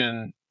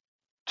position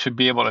to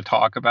be able to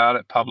talk about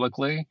it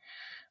publicly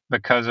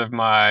because of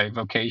my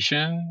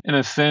vocation. In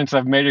a sense,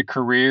 I've made a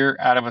career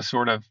out of a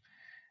sort of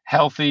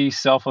healthy,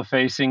 self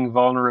effacing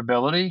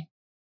vulnerability.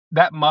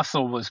 That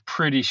muscle was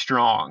pretty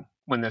strong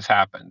when this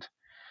happened.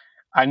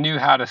 I knew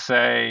how to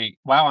say,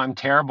 wow, I'm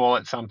terrible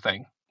at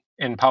something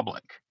in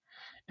public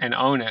and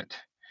own it.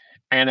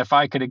 And if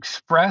I could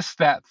express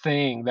that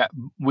thing, that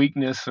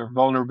weakness or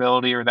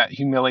vulnerability or that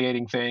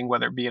humiliating thing,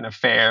 whether it be an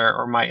affair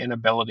or my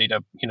inability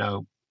to,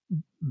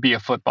 be a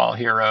football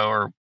hero,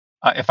 or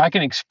if I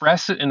can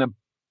express it in a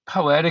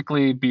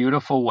poetically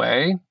beautiful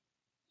way,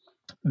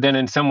 then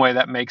in some way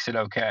that makes it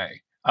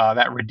okay.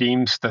 That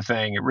redeems the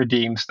thing, it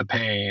redeems the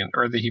pain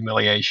or the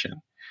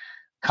humiliation.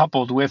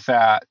 Coupled with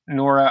that,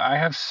 Nora, I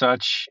have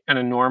such an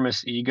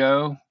enormous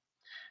ego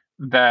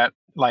that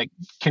like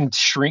can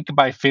shrink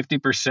by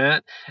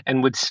 50%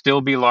 and would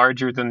still be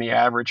larger than the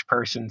average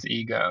person's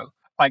ego.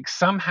 Like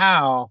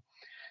somehow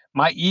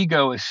my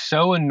ego is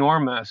so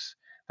enormous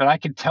that I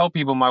could tell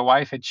people my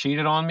wife had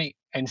cheated on me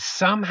and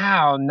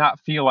somehow not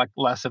feel like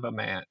less of a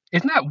man.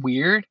 Isn't that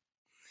weird?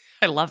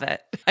 I love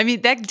it. I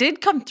mean, that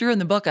did come through in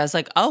the book. I was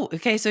like, oh,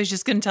 okay, so he's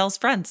just going to tell his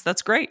friends.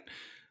 That's great.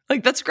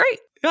 Like, that's great.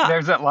 Yeah.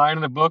 There's that line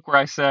in the book where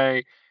I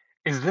say,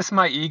 is this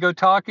my ego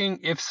talking?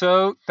 If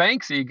so,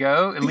 thanks,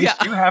 ego. At least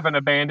Yeah. you haven't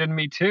abandoned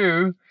me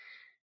too.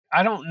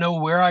 I don't know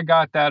where I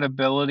got that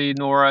ability,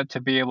 Nora, to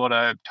be able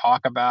to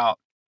talk about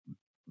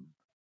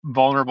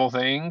vulnerable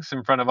things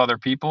in front of other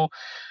people.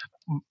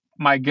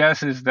 My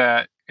guess is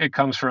that it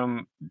comes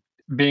from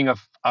being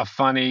a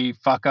funny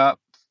fuck up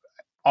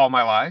all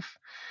my life.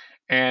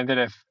 And that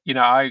if,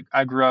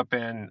 I grew up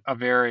in a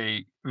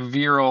very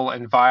virile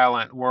and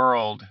violent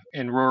world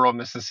in rural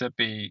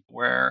Mississippi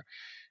where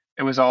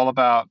it was all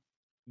about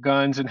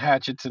guns and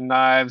hatchets and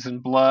knives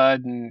and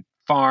blood and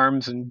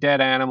farms and dead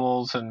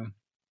animals and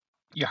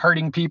you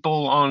hurting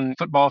people on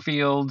football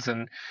fields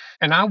and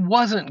I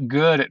wasn't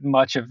good at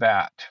much of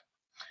that.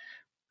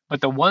 But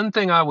the one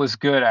thing I was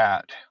good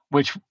at,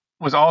 which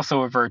was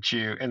also a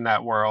virtue in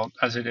that world,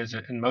 as it is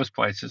in most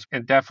places,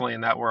 and definitely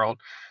in that world,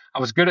 I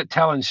was good at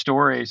telling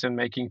stories and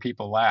making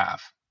people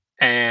laugh.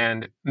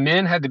 And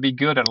men had to be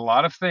good at a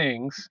lot of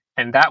things,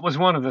 and that was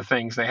one of the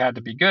things they had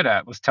to be good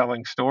at was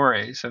telling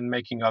stories and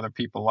making other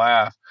people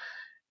laugh.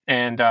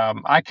 And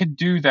I could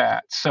do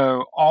that.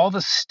 So all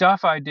the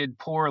stuff I did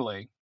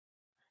poorly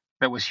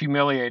that was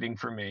humiliating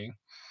for me,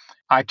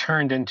 I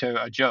turned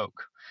into a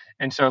joke.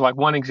 And so, like,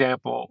 one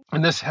example,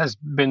 and this has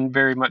been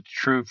very much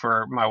true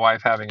for my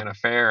wife having an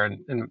affair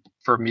and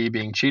for me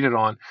being cheated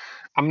on,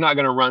 I'm not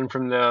going to run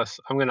from this.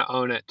 I'm going to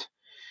own it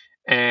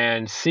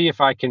and see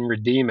if I can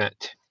redeem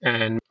it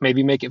and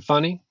maybe make it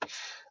funny,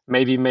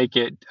 maybe make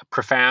it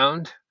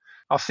profound.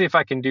 I'll see if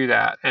I can do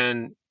that.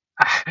 And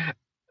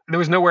there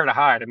was nowhere to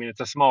hide. I mean, it's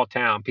a small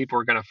town. People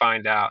were going to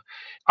find out.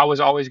 I was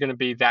always going to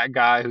be that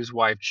guy whose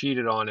wife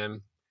cheated on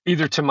him,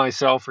 either to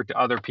myself or to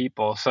other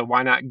people. So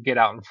why not get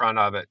out in front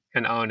of it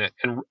and own it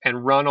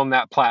and run on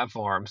that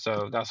platform?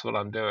 So that's what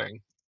I'm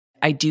doing.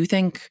 I do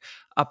think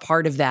a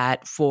part of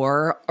that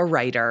for a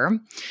writer,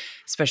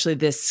 especially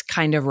this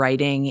kind of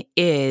writing,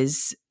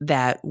 is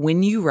that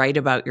when you write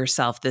about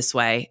yourself this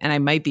way, and I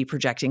might be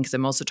projecting because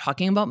I'm also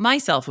talking about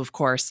myself, of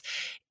course,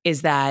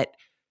 is that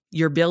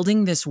you're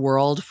building this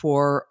world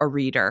for a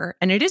reader.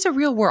 And it is a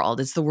real world.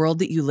 It's the world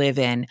that you live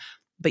in.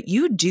 But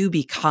you do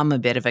become a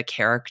bit of a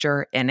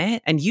character in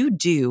it. And you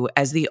do,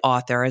 as the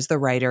author, as the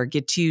writer,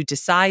 get to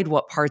decide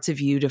what parts of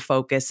you to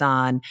focus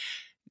on.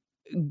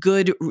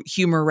 Good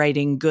humor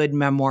writing, good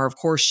memoir, of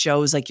course,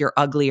 shows like your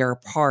uglier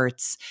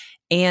parts.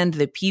 And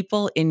the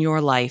people in your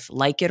life,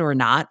 like it or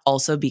not,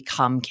 also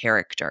become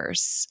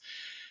characters.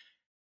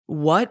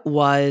 What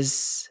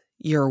was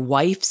your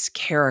wife's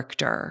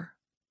character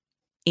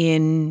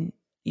in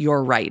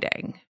your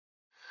writing?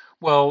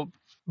 Well,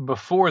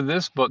 before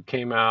this book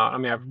came out, I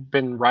mean, I've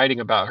been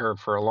writing about her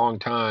for a long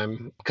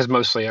time because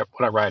mostly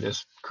what I write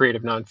is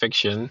creative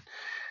nonfiction.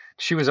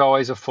 She was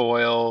always a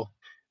foil,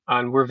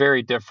 and we're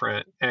very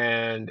different.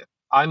 And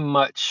I'm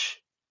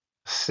much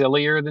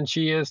sillier than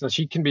she is. Now,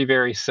 she can be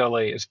very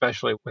silly,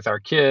 especially with our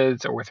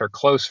kids or with her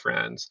close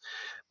friends.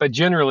 But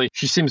generally,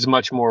 she seems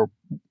much more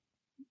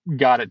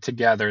got it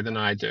together than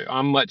I do.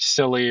 I'm much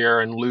sillier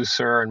and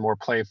looser and more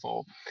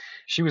playful.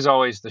 She was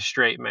always the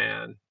straight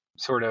man,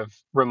 sort of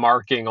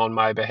remarking on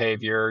my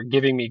behavior,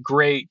 giving me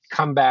great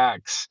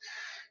comebacks.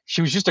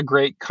 She was just a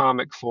great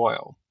comic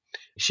foil.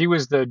 She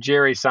was the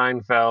Jerry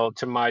Seinfeld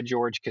to my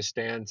George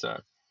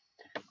Costanza.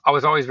 I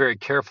was always very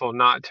careful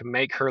not to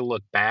make her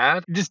look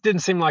bad. It just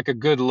didn't seem like a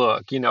good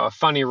look, a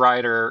funny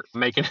writer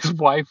making his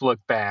wife look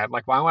bad.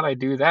 Like, why would I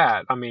do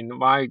that? I mean,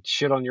 why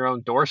shit on your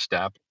own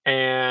doorstep?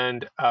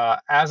 And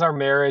as our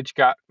marriage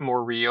got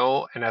more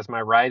real and as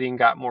my writing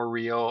got more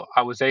real,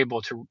 I was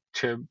able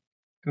to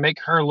make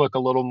her look a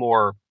little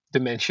more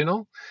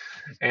dimensional.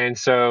 And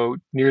so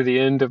near the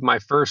end of my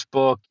first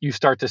book, you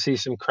start to see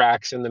some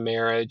cracks in the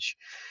marriage.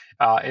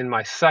 In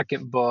my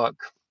second book,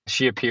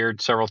 she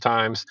appeared several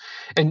times,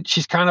 and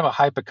she's kind of a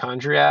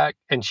hypochondriac,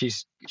 and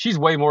she's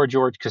way more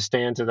George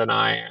Costanza than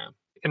I am.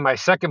 In my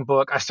second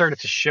book, I started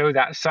to show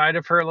that side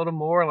of her a little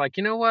more. Like,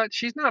 you know what?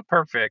 She's not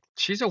perfect.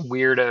 She's a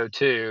weirdo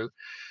too.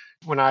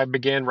 When I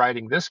began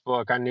writing this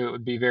book, I knew it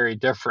would be very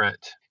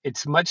different.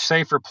 It's a much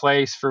safer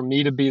place for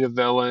me to be the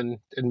villain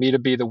and me to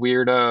be the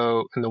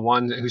weirdo and the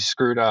one who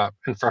screwed up,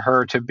 and for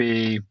her to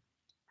be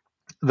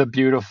the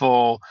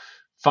beautiful,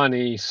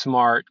 funny,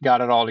 smart,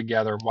 got it all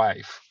together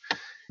wife.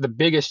 The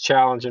biggest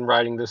challenge in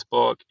writing this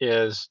book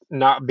is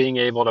not being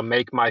able to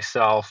make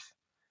myself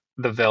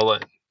the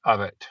villain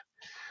of it,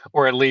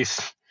 or at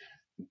least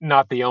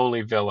not the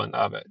only villain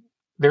of it.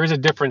 There is a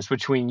difference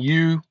between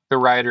you, the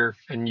writer,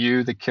 and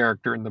you, the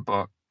character in the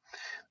book,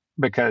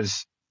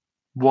 because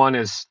one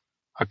is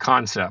a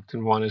concept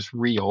and one is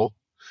real.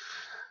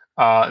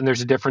 And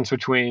there's a difference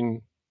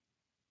between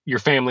your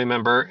family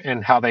member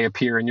and how they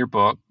appear in your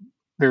book.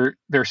 There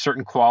are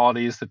certain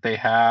qualities that they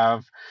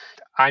have.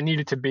 I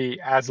needed to be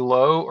as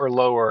low or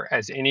lower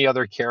as any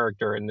other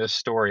character in this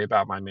story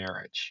about my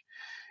marriage.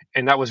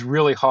 And that was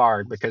really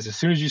hard because as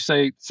soon as you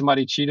say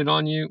somebody cheated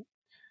on you,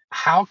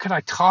 how could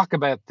I talk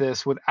about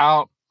this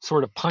without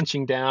sort of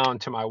punching down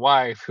to my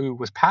wife, who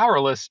was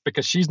powerless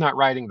because she's not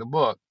writing the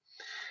book?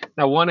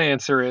 Now, one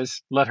answer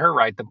is let her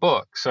write the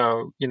book.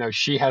 So,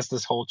 she has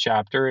this whole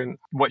chapter, and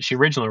what she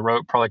originally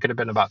wrote probably could have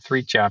been about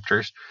 3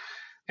 chapters.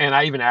 And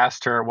I even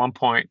asked her at one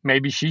point,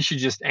 maybe she should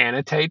just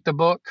annotate the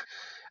book.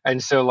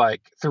 And so,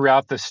 like,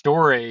 throughout the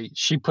story,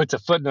 she puts a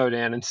footnote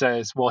in and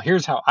says, well,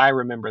 here's how I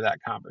remember that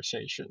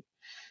conversation.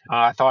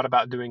 I thought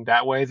about doing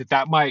that way,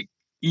 that might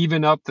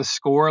even up the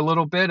score a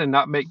little bit and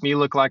not make me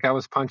look like I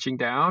was punching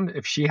down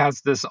if she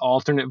has this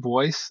alternate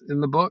voice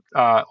in the book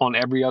on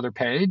every other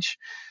page.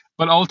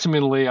 But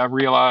ultimately, I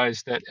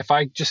realized that if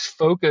I just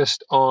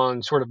focused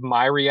on sort of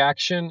my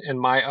reaction and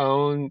my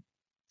own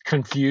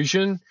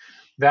confusion,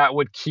 that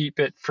would keep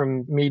it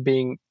from me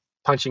being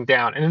punching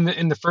down. And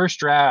in the first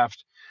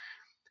draft,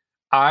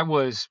 I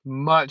was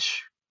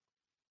much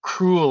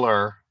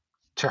crueler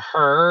to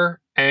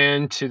her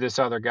and to this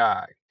other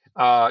guy.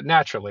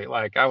 Naturally,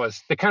 like, I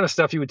was the kind of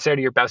stuff you would say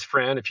to your best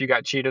friend if you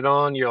got cheated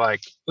on. You're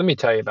like, let me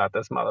tell you about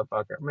this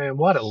motherfucker. Man,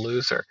 what a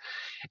loser.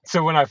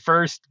 So when I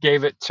first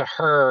gave it to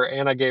her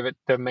and I gave it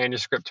the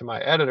manuscript to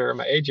my editor,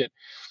 my agent,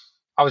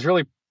 I was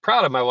really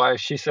proud of my wife.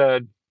 She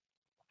said,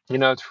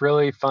 it's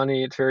really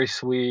funny. It's very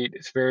sweet.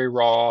 It's very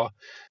raw.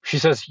 She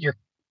says,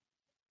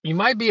 you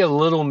might be a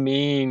little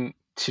mean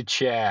to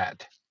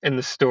Chad in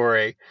the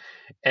story.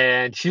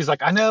 And she's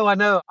like, I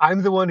know.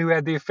 I'm the one who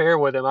had the affair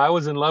with him. I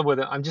was in love with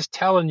him. I'm just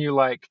telling you,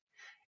 like,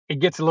 it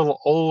gets a little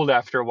old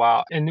after a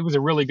while. And it was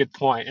a really good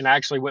point. And I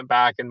actually went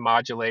back and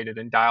modulated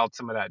and dialed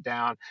some of that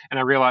down. And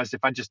I realized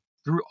if I just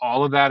threw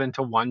all of that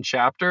into one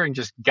chapter and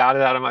just got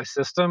it out of my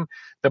system,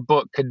 the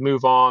book could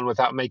move on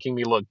without making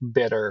me look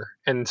bitter.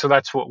 And so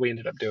that's what we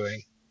ended up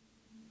doing.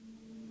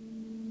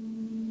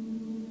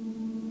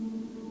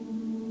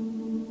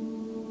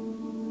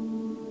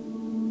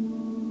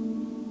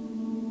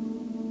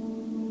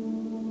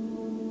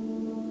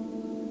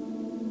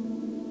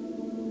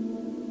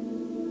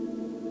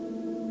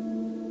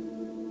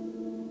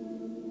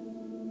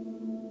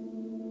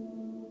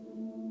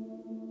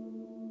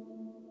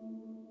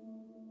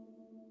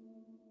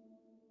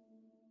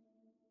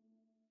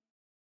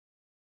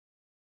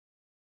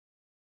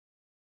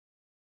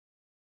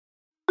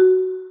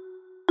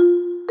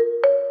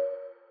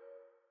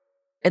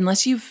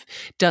 Unless you've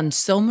done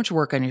so much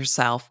work on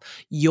yourself,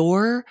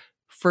 your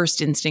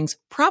first instincts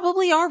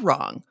probably are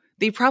wrong.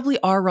 They probably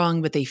are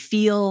wrong, but they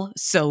feel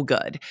so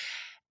good.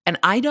 And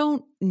I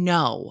don't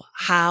know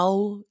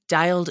how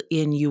dialed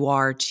in you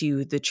are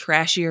to the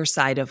trashier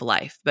side of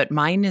life, but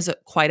mine is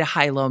quite a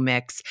high-low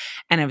mix.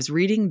 And I was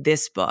reading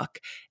this book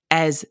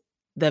as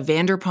the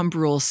Vanderpump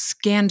Rules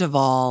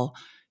Scandival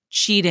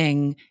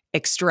cheating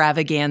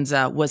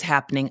extravaganza was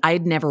happening. I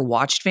had never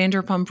watched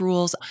Vanderpump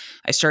Rules.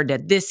 I started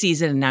at this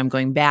season and now I'm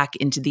going back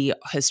into the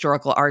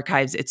historical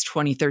archives. It's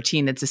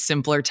 2013. It's a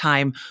simpler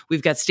time.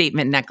 We've got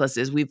statement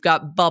necklaces. We've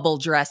got bubble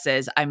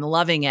dresses. I'm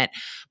loving it.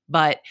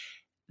 But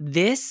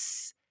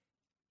this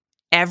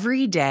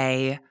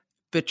everyday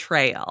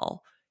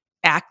betrayal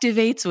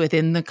activates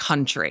within the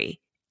country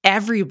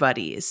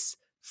everybody's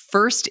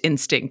first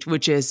instinct,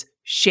 which is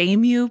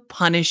shame you,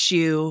 punish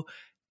you,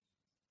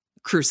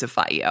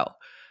 crucify you.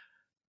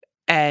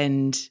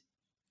 And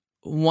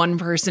one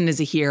person is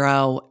a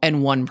hero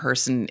and one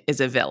person is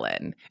a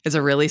villain. It's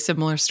a really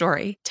similar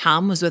story.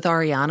 Tom was with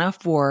Ariana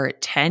for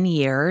 10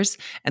 years,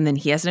 and then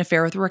he has an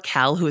affair with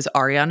Raquel, who is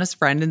Ariana's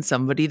friend and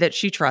somebody that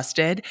she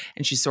trusted,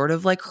 and she sort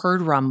of like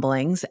heard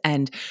rumblings.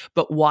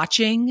 But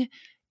watching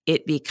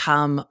it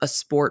become a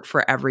sport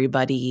for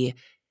everybody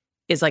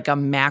is like a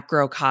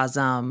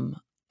macrocosm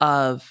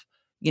of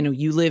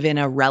You live in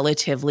a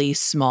relatively a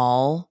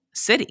small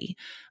city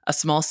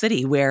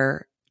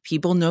where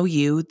people know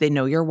you, they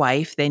know your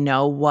wife, they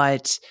know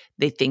what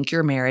they think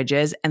your marriage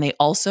is, and they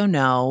also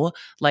know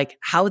like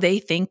how they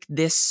think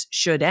this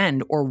should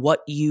end or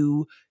what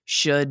you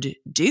should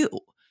do.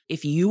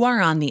 If you are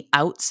on the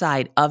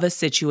outside of a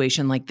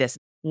situation like this,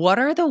 what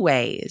are the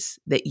ways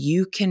that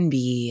you can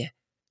be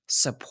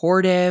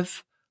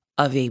supportive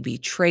of a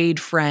betrayed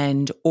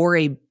friend or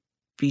a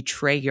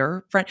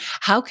betrayer friend?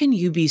 How can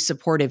you be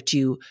supportive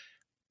to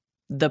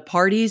the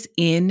parties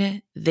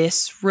in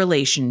this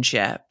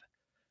relationship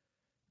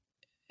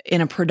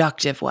in a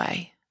productive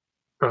way?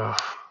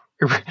 Ugh.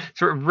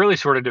 It really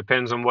sort of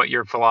depends on what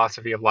your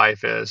philosophy of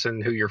life is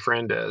and who your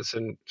friend is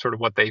and sort of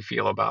what they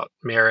feel about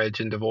marriage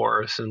and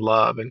divorce and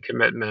love and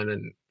commitment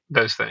and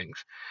those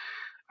things.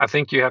 I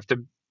think you have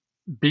to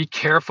be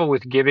careful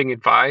with giving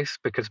advice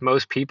because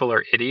most people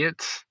are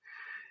idiots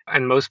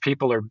and most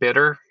people are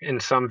bitter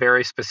in some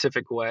very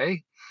specific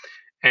way.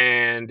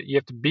 And you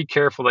have to be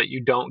careful that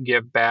you don't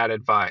give bad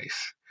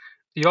advice.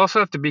 You also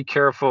have to be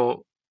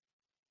careful.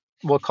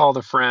 We'll call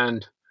the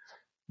friend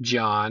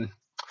John.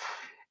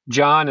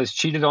 John has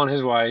cheated on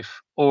his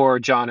wife, or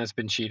John has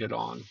been cheated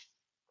on.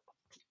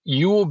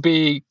 You will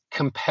be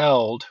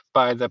compelled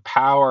by the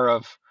power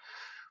of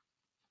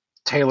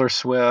Taylor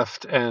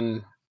Swift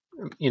and,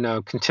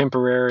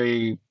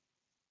 contemporary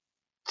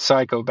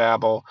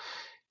psychobabble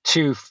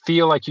to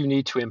feel like you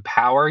need to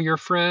empower your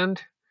friend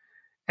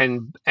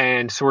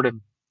and sort of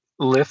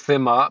lift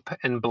them up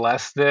and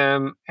bless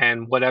them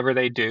and whatever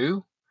they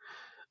do,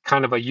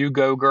 kind of a you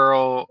go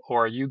girl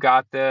or you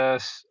got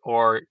this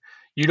or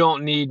you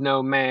don't need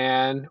no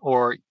man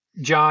or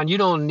John, you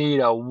don't need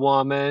a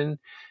woman.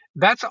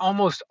 That's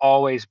almost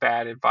always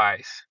bad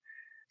advice,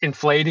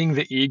 inflating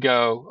the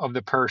ego of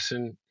the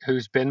person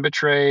who's been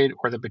betrayed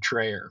or the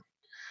betrayer.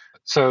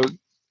 So,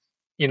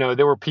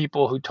 there were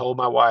people who told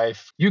my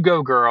wife, "You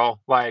go,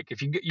 girl. Like,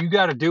 if you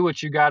got to do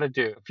what you got to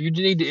do. If you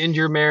need to end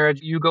your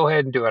marriage, you go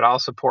ahead and do it. I'll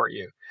support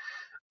you."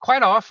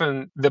 Quite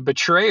often, the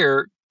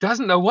betrayer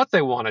doesn't know what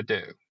they want to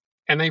do,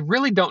 and they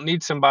really don't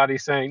need somebody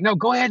saying, "No,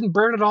 go ahead and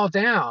burn it all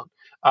down."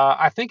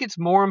 I think it's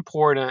more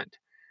important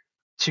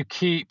to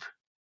keep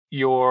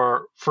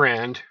your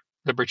friend,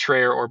 the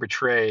betrayer or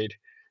betrayed,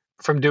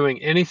 from doing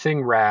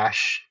anything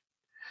rash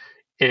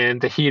in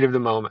the heat of the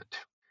moment.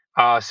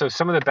 So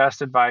some of the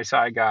best advice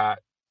I got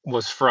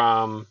was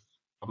from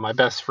my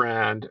best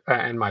friend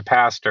and my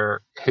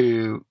pastor,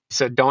 who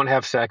said, "Don't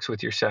have sex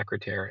with your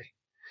secretary."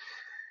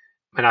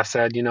 And I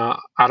said,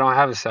 "I don't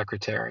have a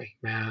secretary,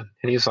 man."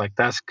 And he was like,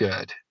 "That's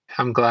good.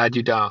 I'm glad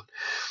you don't."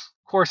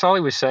 Of course, all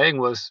he was saying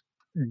was,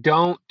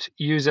 don't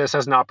use this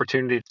as an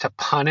opportunity to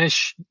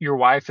punish your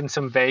wife in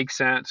some vague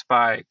sense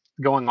by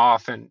going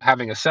off and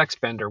having a sex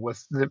bender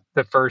with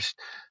the first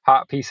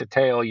hot piece of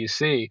tail you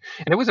see.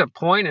 And it was a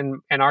point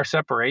in our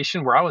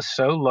separation where I was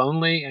so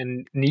lonely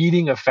and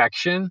needing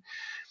affection.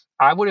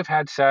 I would have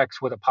had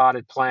sex with a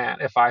potted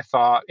plant if I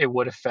thought it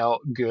would have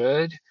felt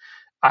good.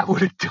 I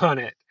would have done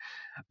it.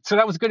 So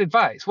that was good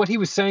advice. What he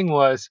was saying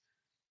was,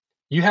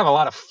 you have a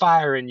lot of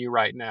fire in you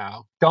right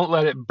now. Don't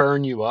let it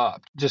burn you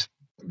up. Just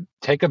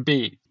take a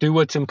beat, do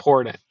what's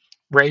important,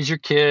 raise your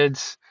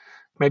kids,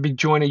 maybe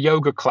join a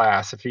yoga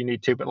class if you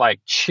need to, but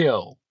like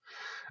chill.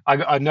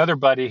 Another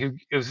buddy who,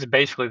 it was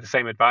basically the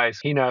same advice.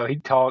 He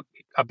talked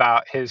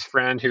about his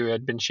friend who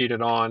had been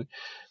cheated on,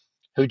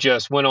 who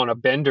just went on a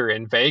bender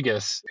in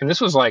Vegas. And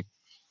this was like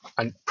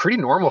a pretty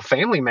normal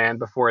family man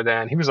before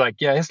then. He was like,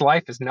 yeah, his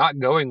life is not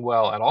going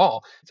well at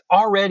all. It's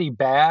already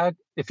bad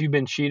if you've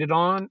been cheated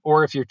on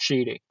or if you're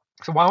cheating.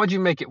 So why would you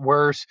make it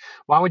worse?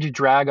 Why would you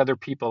drag other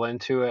people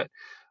into it?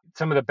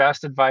 Some of the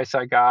best advice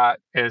I got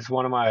is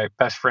one of my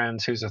best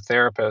friends who's a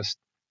therapist.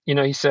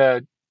 He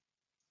said,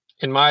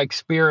 in my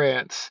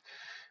experience,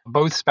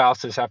 both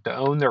spouses have to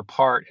own their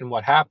part in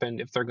what happened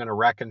if they're going to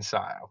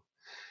reconcile.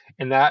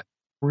 And that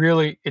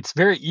really, it's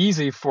very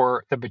easy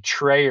for the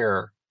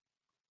betrayer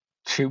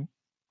to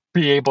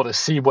be able to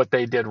see what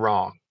they did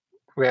wrong.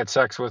 We had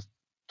sex with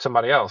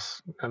somebody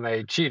else and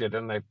they cheated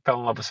and they fell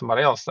in love with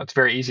somebody else. That's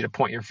very easy to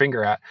point your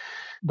finger at.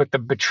 But the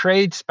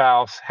betrayed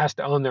spouse has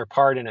to own their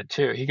part in it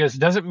too. He goes, it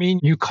doesn't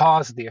mean you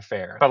caused the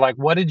affair, but like,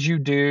 what did you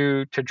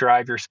do to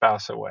drive your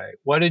spouse away?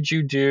 What did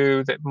you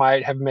do that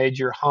might have made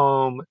your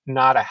home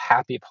not a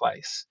happy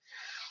place?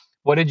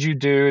 What did you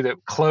do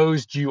that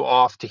closed you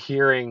off to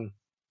hearing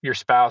your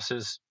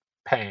spouse's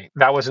pain?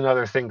 That was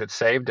another thing that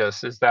saved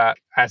us, is that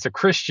as a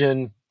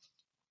Christian,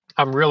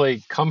 I'm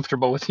really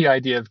comfortable with the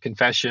idea of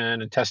confession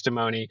and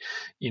testimony.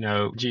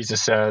 Jesus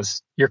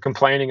says, you're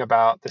complaining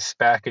about the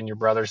speck in your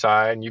brother's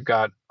eye and you've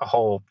got a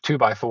whole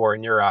 2x4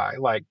 in your eye.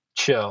 Like,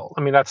 chill.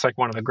 I mean, that's like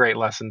one of the great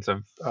lessons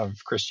of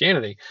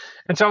Christianity.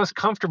 And so I was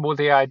comfortable with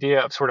the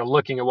idea of sort of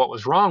looking at what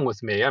was wrong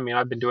with me. I mean,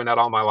 I've been doing that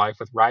all my life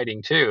with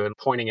writing too and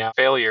pointing out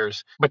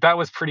failures. But that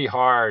was pretty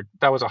hard.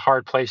 That was a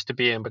hard place to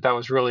be in, but that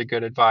was really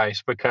good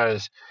advice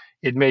because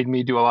it made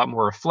me do a lot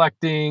more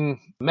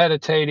reflecting,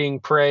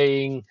 meditating,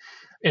 praying,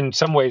 In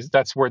some ways,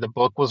 that's where the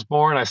book was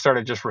born. I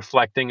started just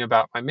reflecting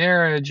about my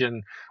marriage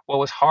and what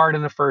was hard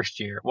in the first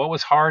year, what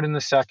was hard in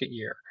the second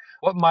year,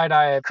 what might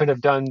I could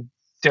have done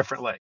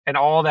differently. And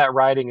all that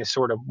writing is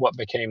sort of what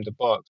became the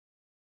book.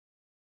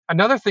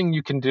 Another thing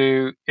you can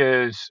do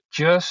is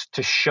just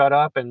to shut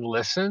up and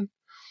listen.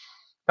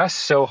 That's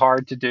so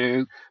hard to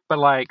do. But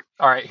like,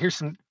 all right, here's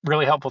some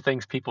really helpful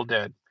things people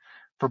did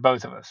for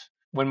both of us.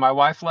 When my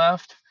wife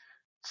left,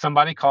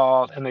 somebody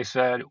called and they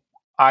said,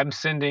 I'm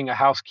sending a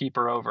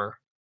housekeeper over.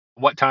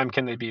 What time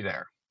can they be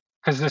there?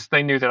 Because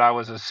they knew that I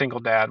was a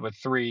single dad with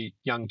 3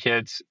 young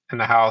kids in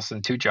the house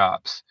and 2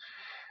 jobs.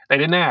 They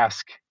didn't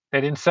ask.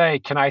 They didn't say,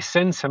 can I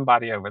send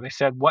somebody over? They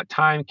said, what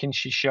time can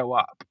she show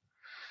up?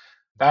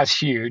 That's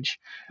huge.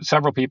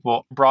 Several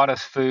people brought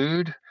us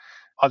food.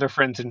 Other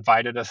friends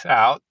invited us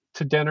out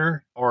to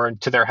dinner or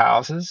to their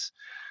houses.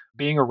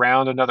 Being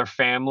around another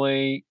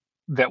family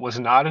that was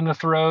not in the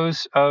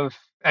throes of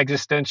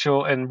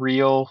existential and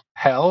real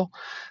hell,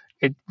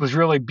 it was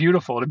really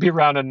beautiful to be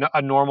around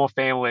a normal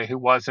family who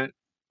wasn't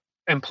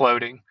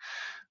imploding.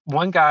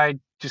 One guy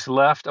just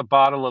left a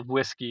bottle of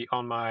whiskey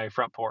on my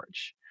front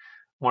porch.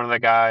 One of the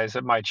guys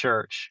at my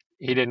church,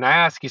 he didn't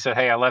ask. He said,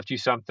 hey, I left you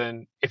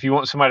something. If you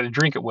want somebody to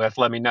drink it with,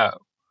 let me know.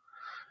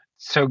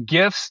 So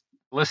gifts,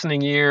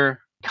 listening ear,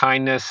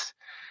 kindness,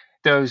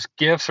 those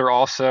gifts are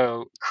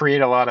also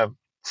create a lot of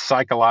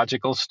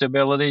psychological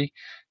stability,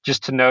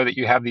 just to know that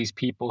you have these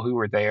people who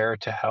are there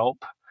to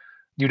help.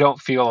 You don't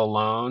feel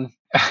alone.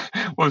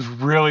 What was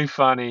really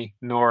funny,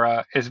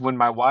 Nora, is when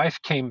my wife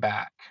came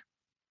back.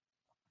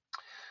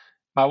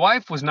 My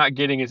wife was not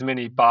getting as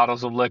many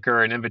bottles of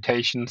liquor and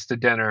invitations to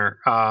dinner.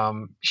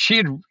 She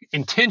had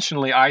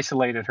intentionally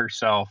isolated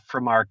herself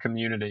from our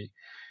community.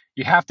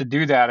 You have to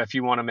do that if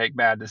you want to make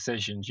bad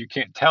decisions. You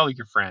can't tell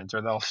your friends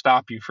or they'll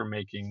stop you from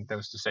making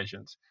those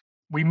decisions.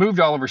 We moved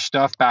all of her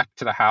stuff back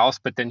to the house,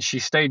 but then she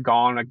stayed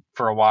gone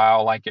for a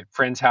while, like at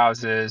friends'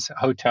 houses,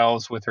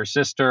 hotels with her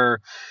sister.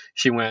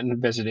 She went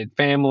and visited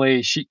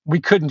family. We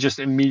couldn't just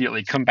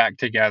immediately come back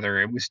together.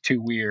 It was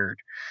too weird.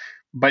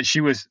 But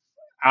she was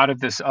out of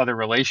this other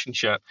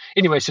relationship.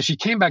 Anyway, so she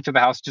came back to the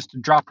house just to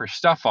drop her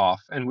stuff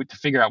off and to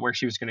figure out where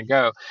she was going to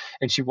go.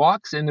 And she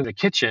walks into the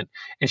kitchen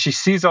and she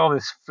sees all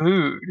this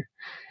food.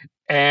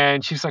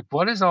 And she's like,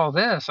 what is all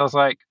this? I was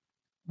like,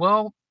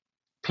 well,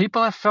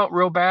 people have felt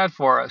real bad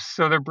for us,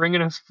 so they're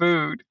bringing us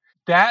food.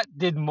 That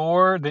did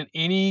more than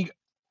any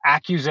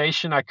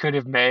accusation I could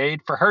have made.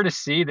 For her to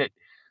see that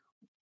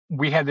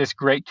we had this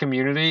great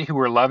community who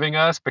were loving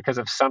us because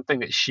of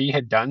something that she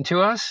had done to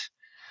us,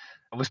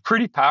 it was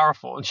pretty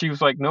powerful. And she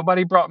was like,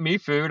 nobody brought me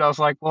food. I was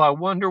like, well, I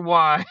wonder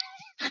why.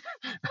 I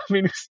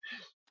mean,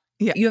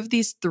 Yeah, you have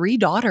these 3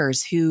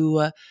 daughters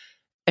who,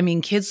 I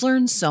mean, kids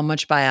learn so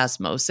much by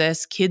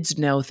osmosis. Kids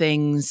know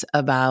things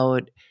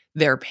about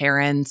their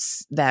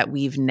parents that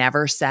we've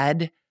never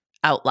said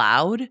out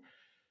loud.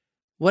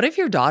 What have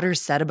your daughters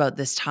said about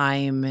this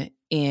time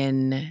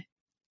in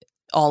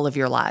all of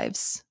your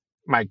lives?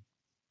 my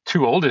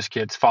 2 oldest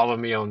kids follow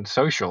me on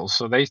socials,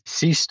 so they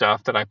see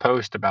stuff that I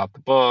post about the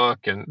book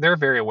and they're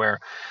very aware.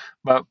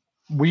 But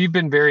we've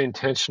been very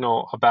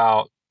intentional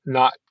about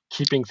not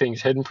keeping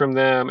things hidden from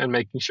them and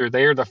making sure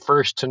they are the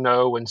first to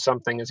know when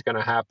something is going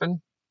to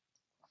happen.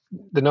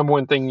 The number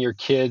one thing your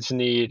kids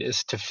need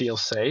is to feel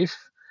safe.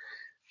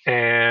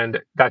 And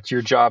that's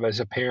your job as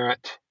a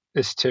parent,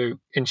 is to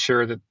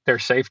ensure that their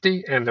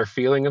safety and their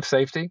feeling of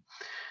safety.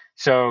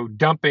 So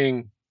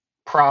dumping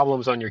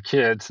problems on your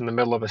kids in the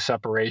middle of a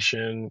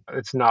separation,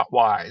 it's not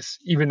wise.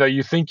 Even though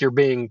you think you're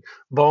being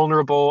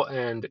vulnerable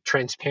and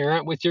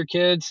transparent with your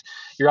kids,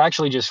 you're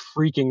actually just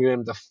freaking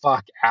them the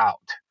fuck out.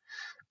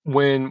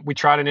 When we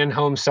tried an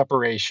in-home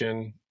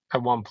separation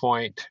at one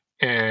point,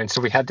 and so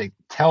we had to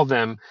tell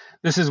them,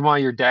 this is why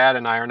your dad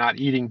and I are not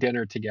eating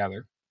dinner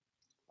together.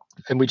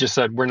 And we just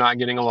said, we're not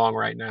getting along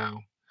right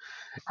now.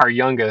 Our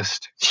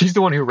youngest, she's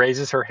the one who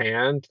raises her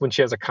hand when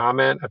she has a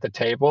comment at the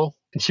table.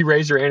 And she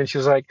raised her hand and she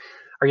was like,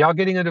 are y'all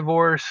getting a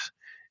divorce?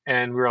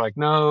 And we were like,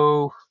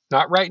 no,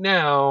 not right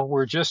now.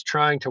 We're just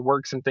trying to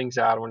work some things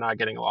out. And we're not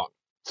getting along.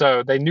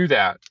 So they knew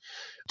that.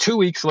 2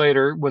 weeks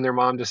later, when their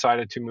mom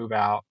decided to move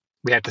out,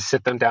 we had to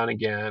sit them down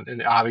again.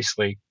 And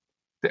obviously,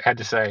 they had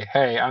to say,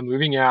 hey, I'm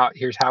moving out.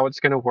 Here's how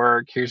it's going to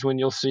work. Here's when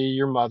you'll see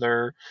your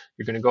mother.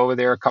 You're going to go over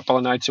there a couple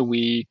of nights a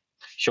week.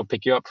 She'll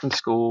pick you up from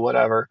school,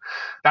 whatever.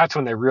 That's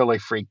when they really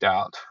freaked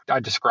out. I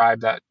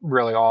described that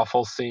really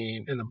awful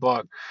scene in the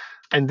book.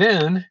 And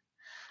then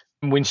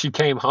when she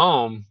came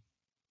home,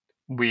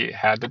 we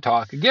had to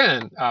talk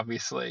again,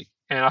 obviously.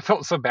 And I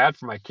felt so bad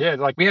for my kid.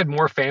 Like, we had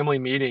more family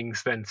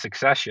meetings than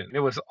Succession. It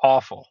was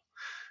awful.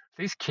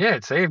 These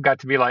kids, they've got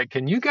to be like,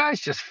 can you guys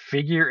just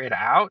figure it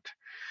out?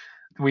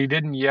 We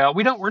didn't yell.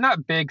 We're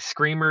not big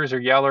screamers or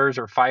yellers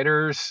or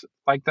fighters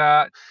like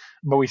that.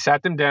 But we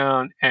sat them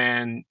down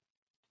and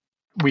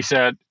we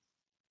said,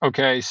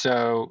 okay,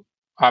 so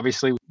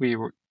obviously we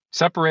were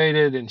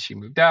separated and she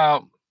moved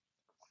out.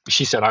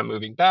 She said, I'm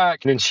moving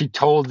back. And then she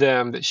told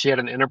them that she had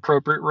an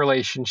inappropriate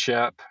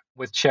relationship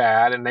with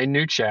Chad, and they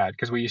knew Chad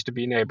because we used to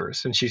be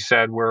neighbors. And she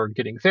said, we're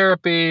getting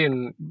therapy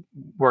and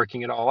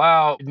working it all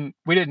out.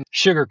 We didn't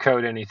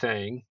sugarcoat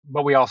anything,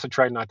 but we also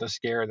tried not to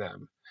scare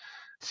them.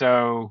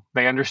 So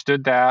they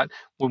understood that.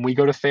 When we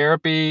go to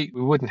therapy,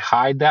 we wouldn't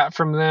hide that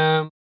from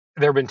them.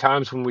 There have been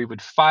times when we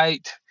would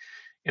fight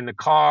in the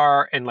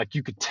car, and like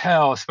you could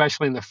tell,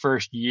 especially in the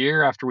first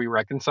year after we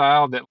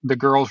reconciled, that the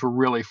girls were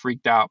really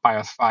freaked out by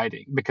us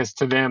fighting, because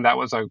to them that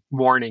was a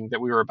warning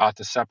that we were about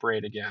to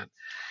separate again.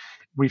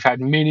 We've had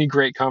many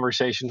great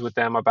conversations with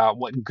them about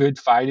what good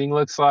fighting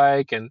looks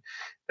like, and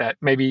that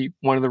maybe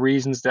one of the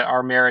reasons that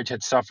our marriage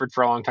had suffered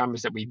for a long time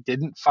is that we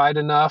didn't fight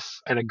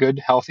enough in a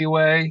good, healthy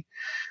way.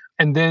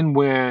 And then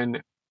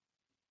when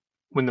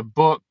the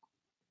book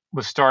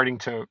was starting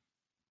to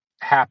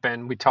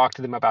happen, we talked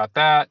to them about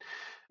that.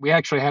 We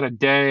actually had a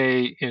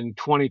day in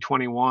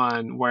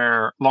 2021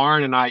 where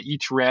Lauren and I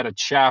each read a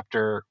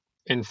chapter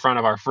in front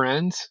of our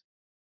friends.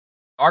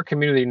 Our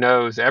community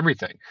knows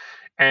everything.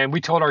 And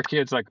we told our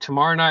kids, like,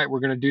 tomorrow night, we're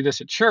going to do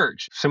this at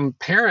church. Some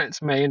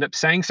parents may end up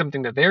saying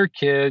something to their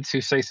kids who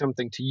say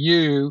something to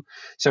you.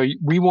 So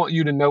we want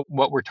you to know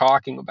what we're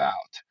talking about.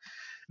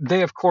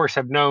 They, of course,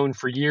 have known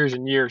for years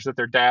and years that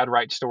their dad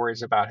writes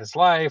stories about his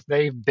life.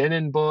 They've been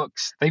in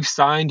books. They've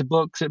signed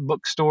books at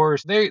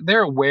bookstores.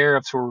 They're aware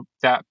of sort of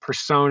that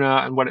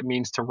persona and what it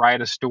means to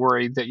write a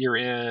story that you're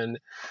in.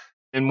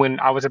 And when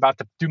I was about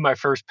to do my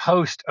first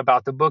post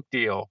about the book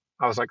deal,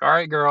 I was like, all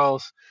right,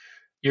 girls,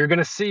 you're going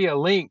to see a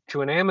link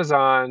to an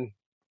Amazon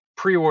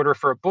pre-order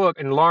for a book.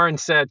 And Lauren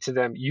said to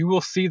them, you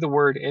will see the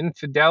word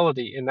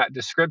infidelity in that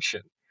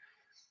description.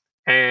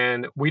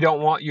 And we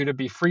don't want you to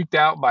be freaked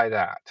out by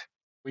that.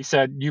 We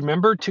said, you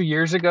remember 2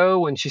 years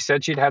ago when she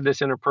said she'd had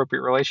this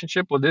inappropriate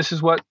relationship? Well, this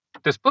is what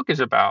this book is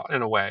about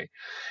in a way.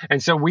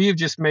 And so we have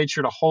just made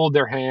sure to hold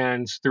their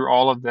hands through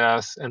all of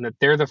this, and that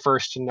they're the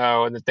first to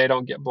know, and that they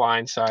don't get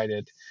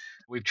blindsided.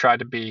 We've tried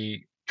to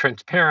be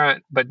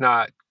transparent, but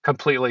not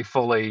completely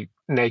fully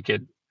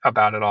naked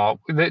about it all.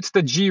 It's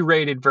the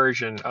G-rated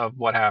version of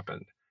what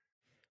happened.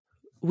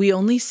 We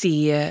only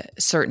see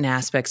certain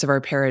aspects of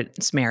our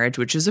parents' marriage,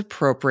 which is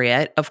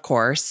appropriate, of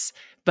course,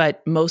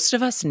 but most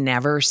of us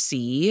never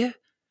see,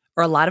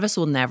 or a lot of us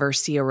will never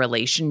see a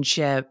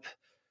relationship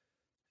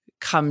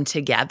come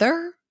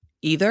together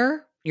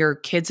either. Your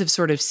kids have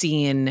sort of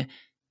seen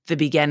the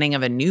beginning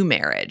of a new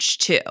marriage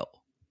too,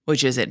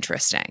 which is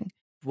interesting.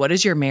 What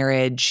is your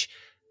marriage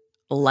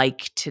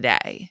like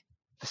today?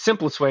 The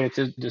simplest way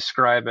to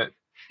describe it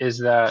is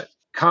that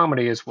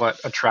comedy is what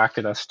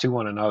attracted us to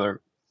one another.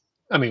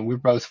 I mean, we're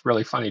both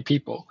really funny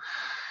people.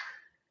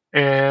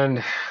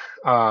 And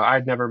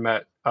I'd never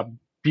met a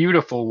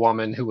beautiful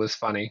woman who was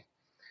funny.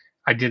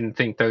 I didn't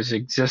think those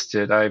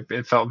existed.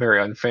 It felt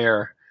very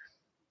unfair.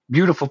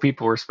 Beautiful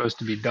people were supposed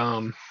to be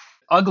dumb.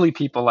 Ugly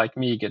people like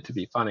me get to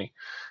be funny.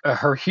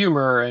 Her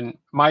humor and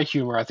my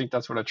humor, I think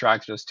that's what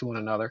attracted us to one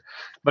another.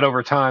 But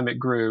over time, it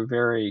grew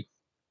very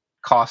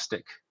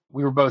caustic.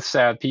 We were both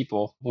sad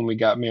people when we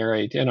got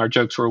married, and our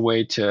jokes were a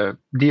way to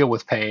deal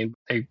with pain.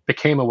 They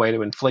became a way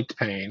to inflict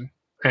pain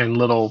and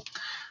little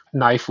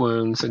knife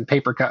wounds and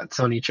paper cuts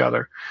on each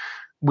other.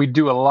 We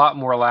do a lot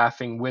more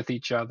laughing with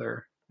each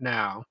other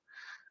now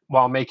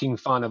while making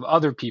fun of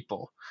other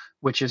people,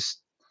 which is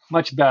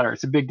much better.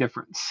 It's a big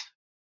difference.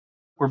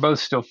 We're both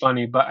still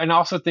funny, but I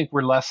also think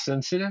we're less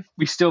sensitive.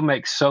 We still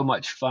make so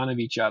much fun of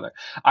each other.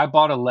 I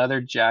bought a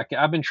leather jacket.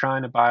 I've been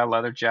trying to buy a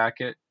leather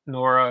jacket,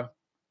 Nora,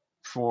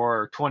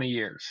 for 20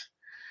 years.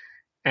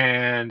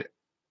 And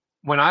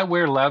when I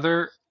wear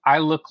leather, I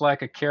look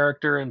like a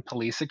character in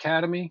Police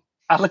Academy.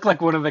 I look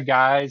like one of the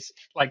guys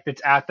like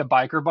that's at the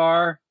biker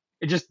bar.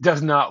 It just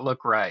does not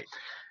look right.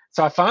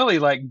 So I finally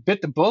like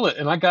bit the bullet,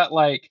 and I got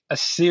like a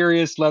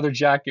serious leather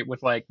jacket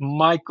with like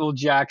Michael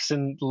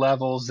Jackson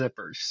level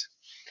zippers.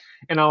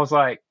 And I was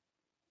like,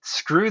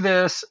 screw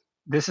this.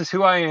 This is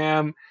who I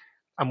am.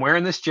 I'm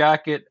wearing this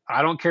jacket.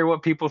 I don't care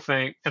what people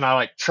think. And I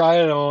like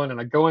try it on, and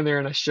I go in there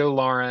and I show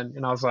Lauren,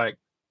 and I was like,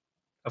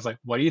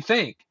 what do you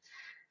think?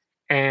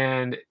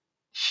 And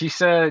she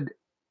said,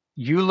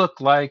 you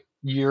look like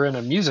you're in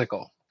a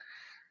musical.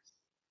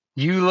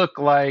 You look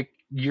like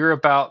you're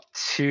about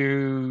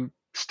to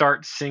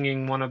start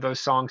singing one of those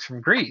songs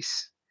from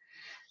Grease.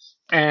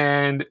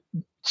 And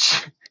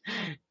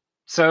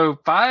so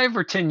 5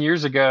 or 10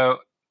 years ago,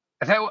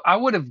 I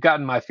would have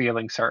gotten my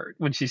feelings hurt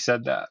when she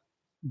said that.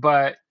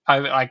 But I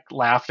like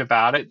laughed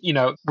about it. You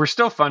know, we're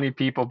still funny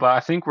people, but I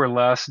think we're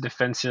less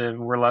defensive.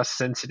 We're less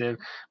sensitive,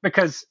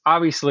 because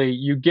obviously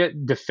you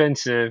get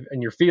defensive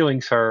and your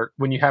feelings hurt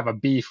when you have a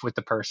beef with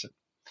the person.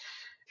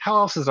 How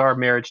else is our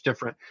marriage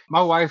different?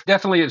 My wife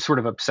definitely sort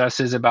of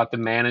obsesses about the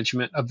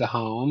management of the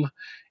home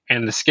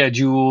and the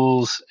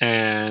schedules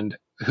and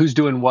who's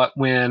doing what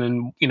when,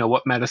 and, you know,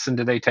 what medicine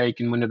do they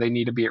take and when do they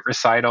need to be at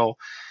recital.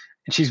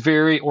 And she's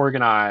very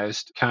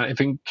organized, kind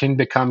of, it can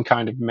become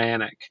kind of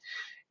manic.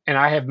 And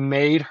I have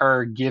made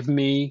her give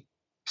me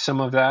some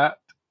of that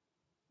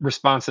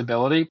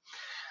responsibility.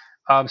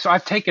 So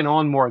I've taken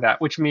on more of that,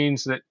 which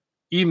means that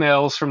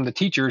emails from the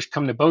teachers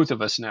come to both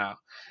of us now.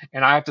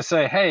 And I have to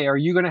say, hey, are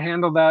you going to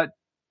handle that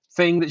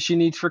thing that she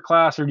needs for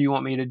class, or do you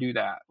want me to do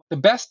that? The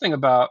best thing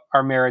about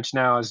our marriage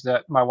now is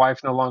that my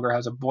wife no longer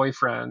has a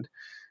boyfriend.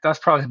 That's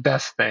probably the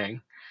best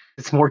thing.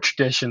 It's more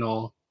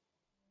traditional.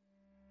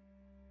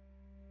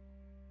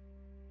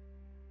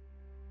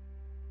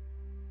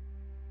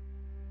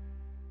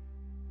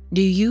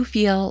 Do you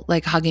feel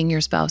like hugging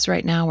your spouse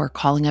right now or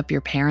calling up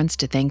your parents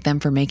to thank them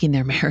for making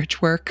their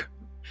marriage work?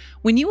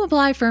 When you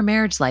apply for a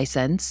marriage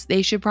license,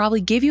 they should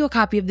probably give you a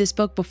copy of this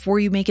book before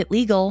you make it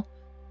legal,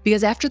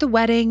 because after the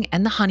wedding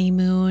and the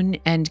honeymoon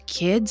and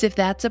kids, if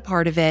that's a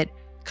part of it,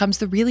 comes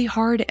the really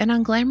hard and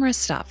unglamorous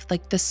stuff,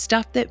 like the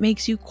stuff that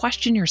makes you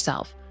question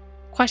yourself,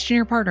 question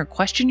your partner,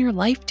 question your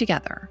life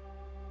together.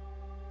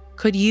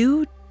 Could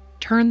you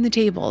turn the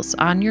tables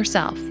on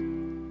yourself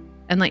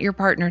and let your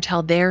partner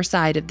tell their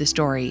side of the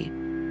story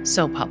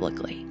so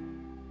publicly?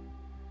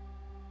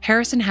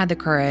 Harrison had the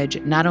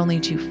courage not only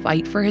to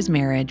fight for his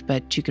marriage,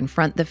 but to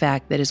confront the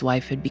fact that his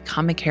wife had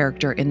become a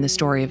character in the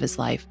story of his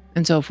life.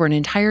 And so for an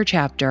entire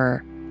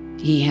chapter,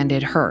 he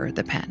handed her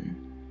the pen.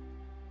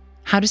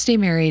 How to Stay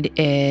Married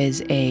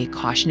is a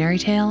cautionary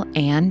tale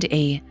and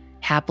a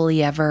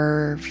happily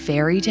ever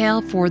fairy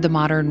tale for the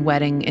modern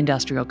wedding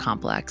industrial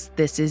complex.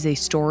 This is a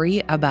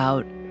story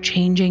about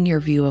changing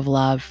your view of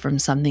love from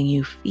something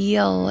you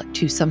feel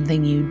to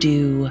something you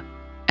do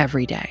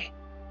every day.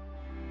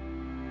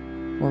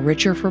 For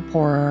richer, for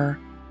poorer,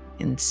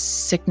 in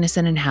sickness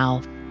and in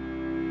health,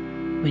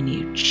 when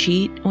you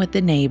cheat with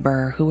the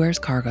neighbor who wears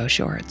cargo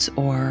shorts,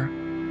 or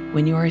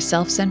when you are a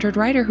self-centered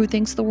writer who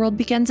thinks the world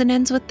begins and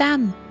ends with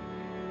them.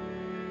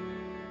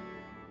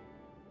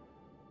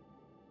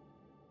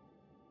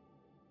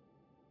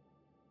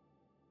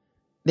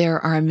 There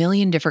are a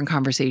million different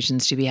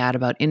conversations to be had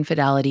about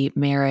infidelity,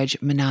 marriage,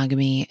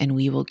 monogamy, and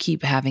we will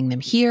keep having them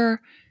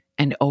here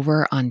and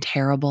over on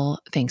Terrible.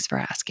 Thanks for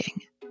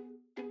asking.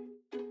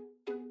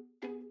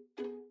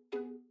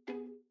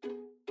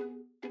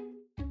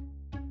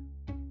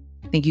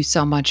 Thank you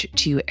so much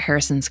to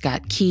Harrison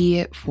Scott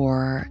Key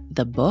for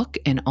the book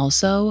and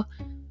also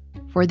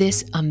for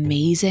this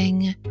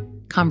amazing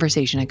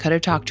conversation. I could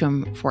have talked to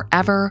him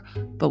forever,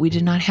 but we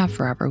did not have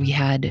forever. We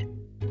had,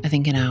 I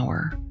think, an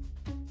hour.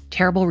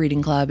 Terrible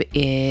Reading Club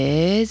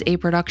is a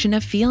production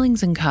of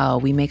Feelings & Co.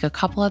 We make a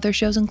couple other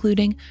shows,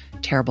 including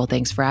Terrible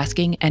Thanks for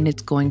Asking, and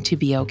It's Going to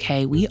Be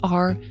Okay. We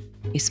are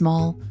a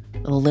small,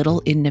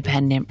 little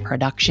independent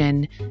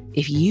production.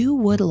 If you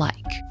would like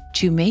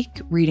to make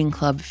Reading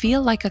Club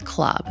feel like a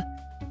club,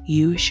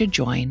 you should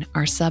join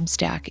our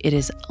Substack. It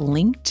is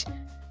linked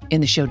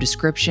in the show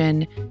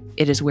description.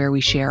 It is where we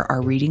share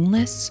our reading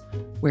lists,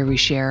 where we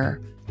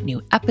share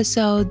new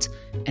episodes,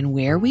 and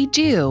where we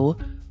do,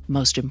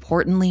 most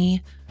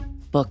importantly,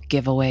 book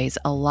giveaways.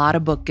 A lot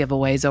of book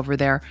giveaways over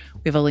there.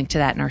 We have a link to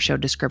that in our show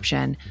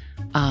description.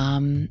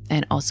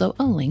 And also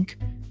a link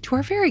to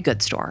our Very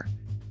Good store.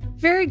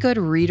 Very good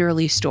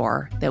readerly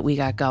store that we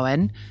got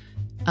going.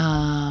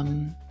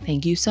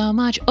 Thank you so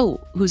much. Oh,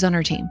 who's on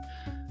our team?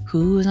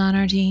 Who's on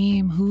our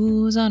team?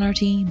 Who's on our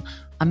team?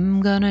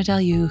 I'm gonna tell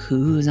you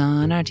who's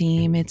on our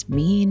team. It's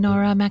me,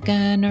 Nora, Mecca,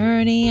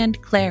 Ernie, and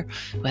Claire,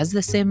 who has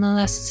the same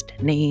last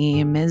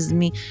name as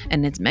me.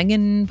 And it's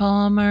Megan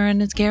Palmer,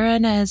 and it's Kara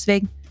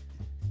Nesvig,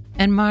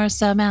 and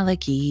Marsa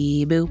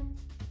Maliki. Boo.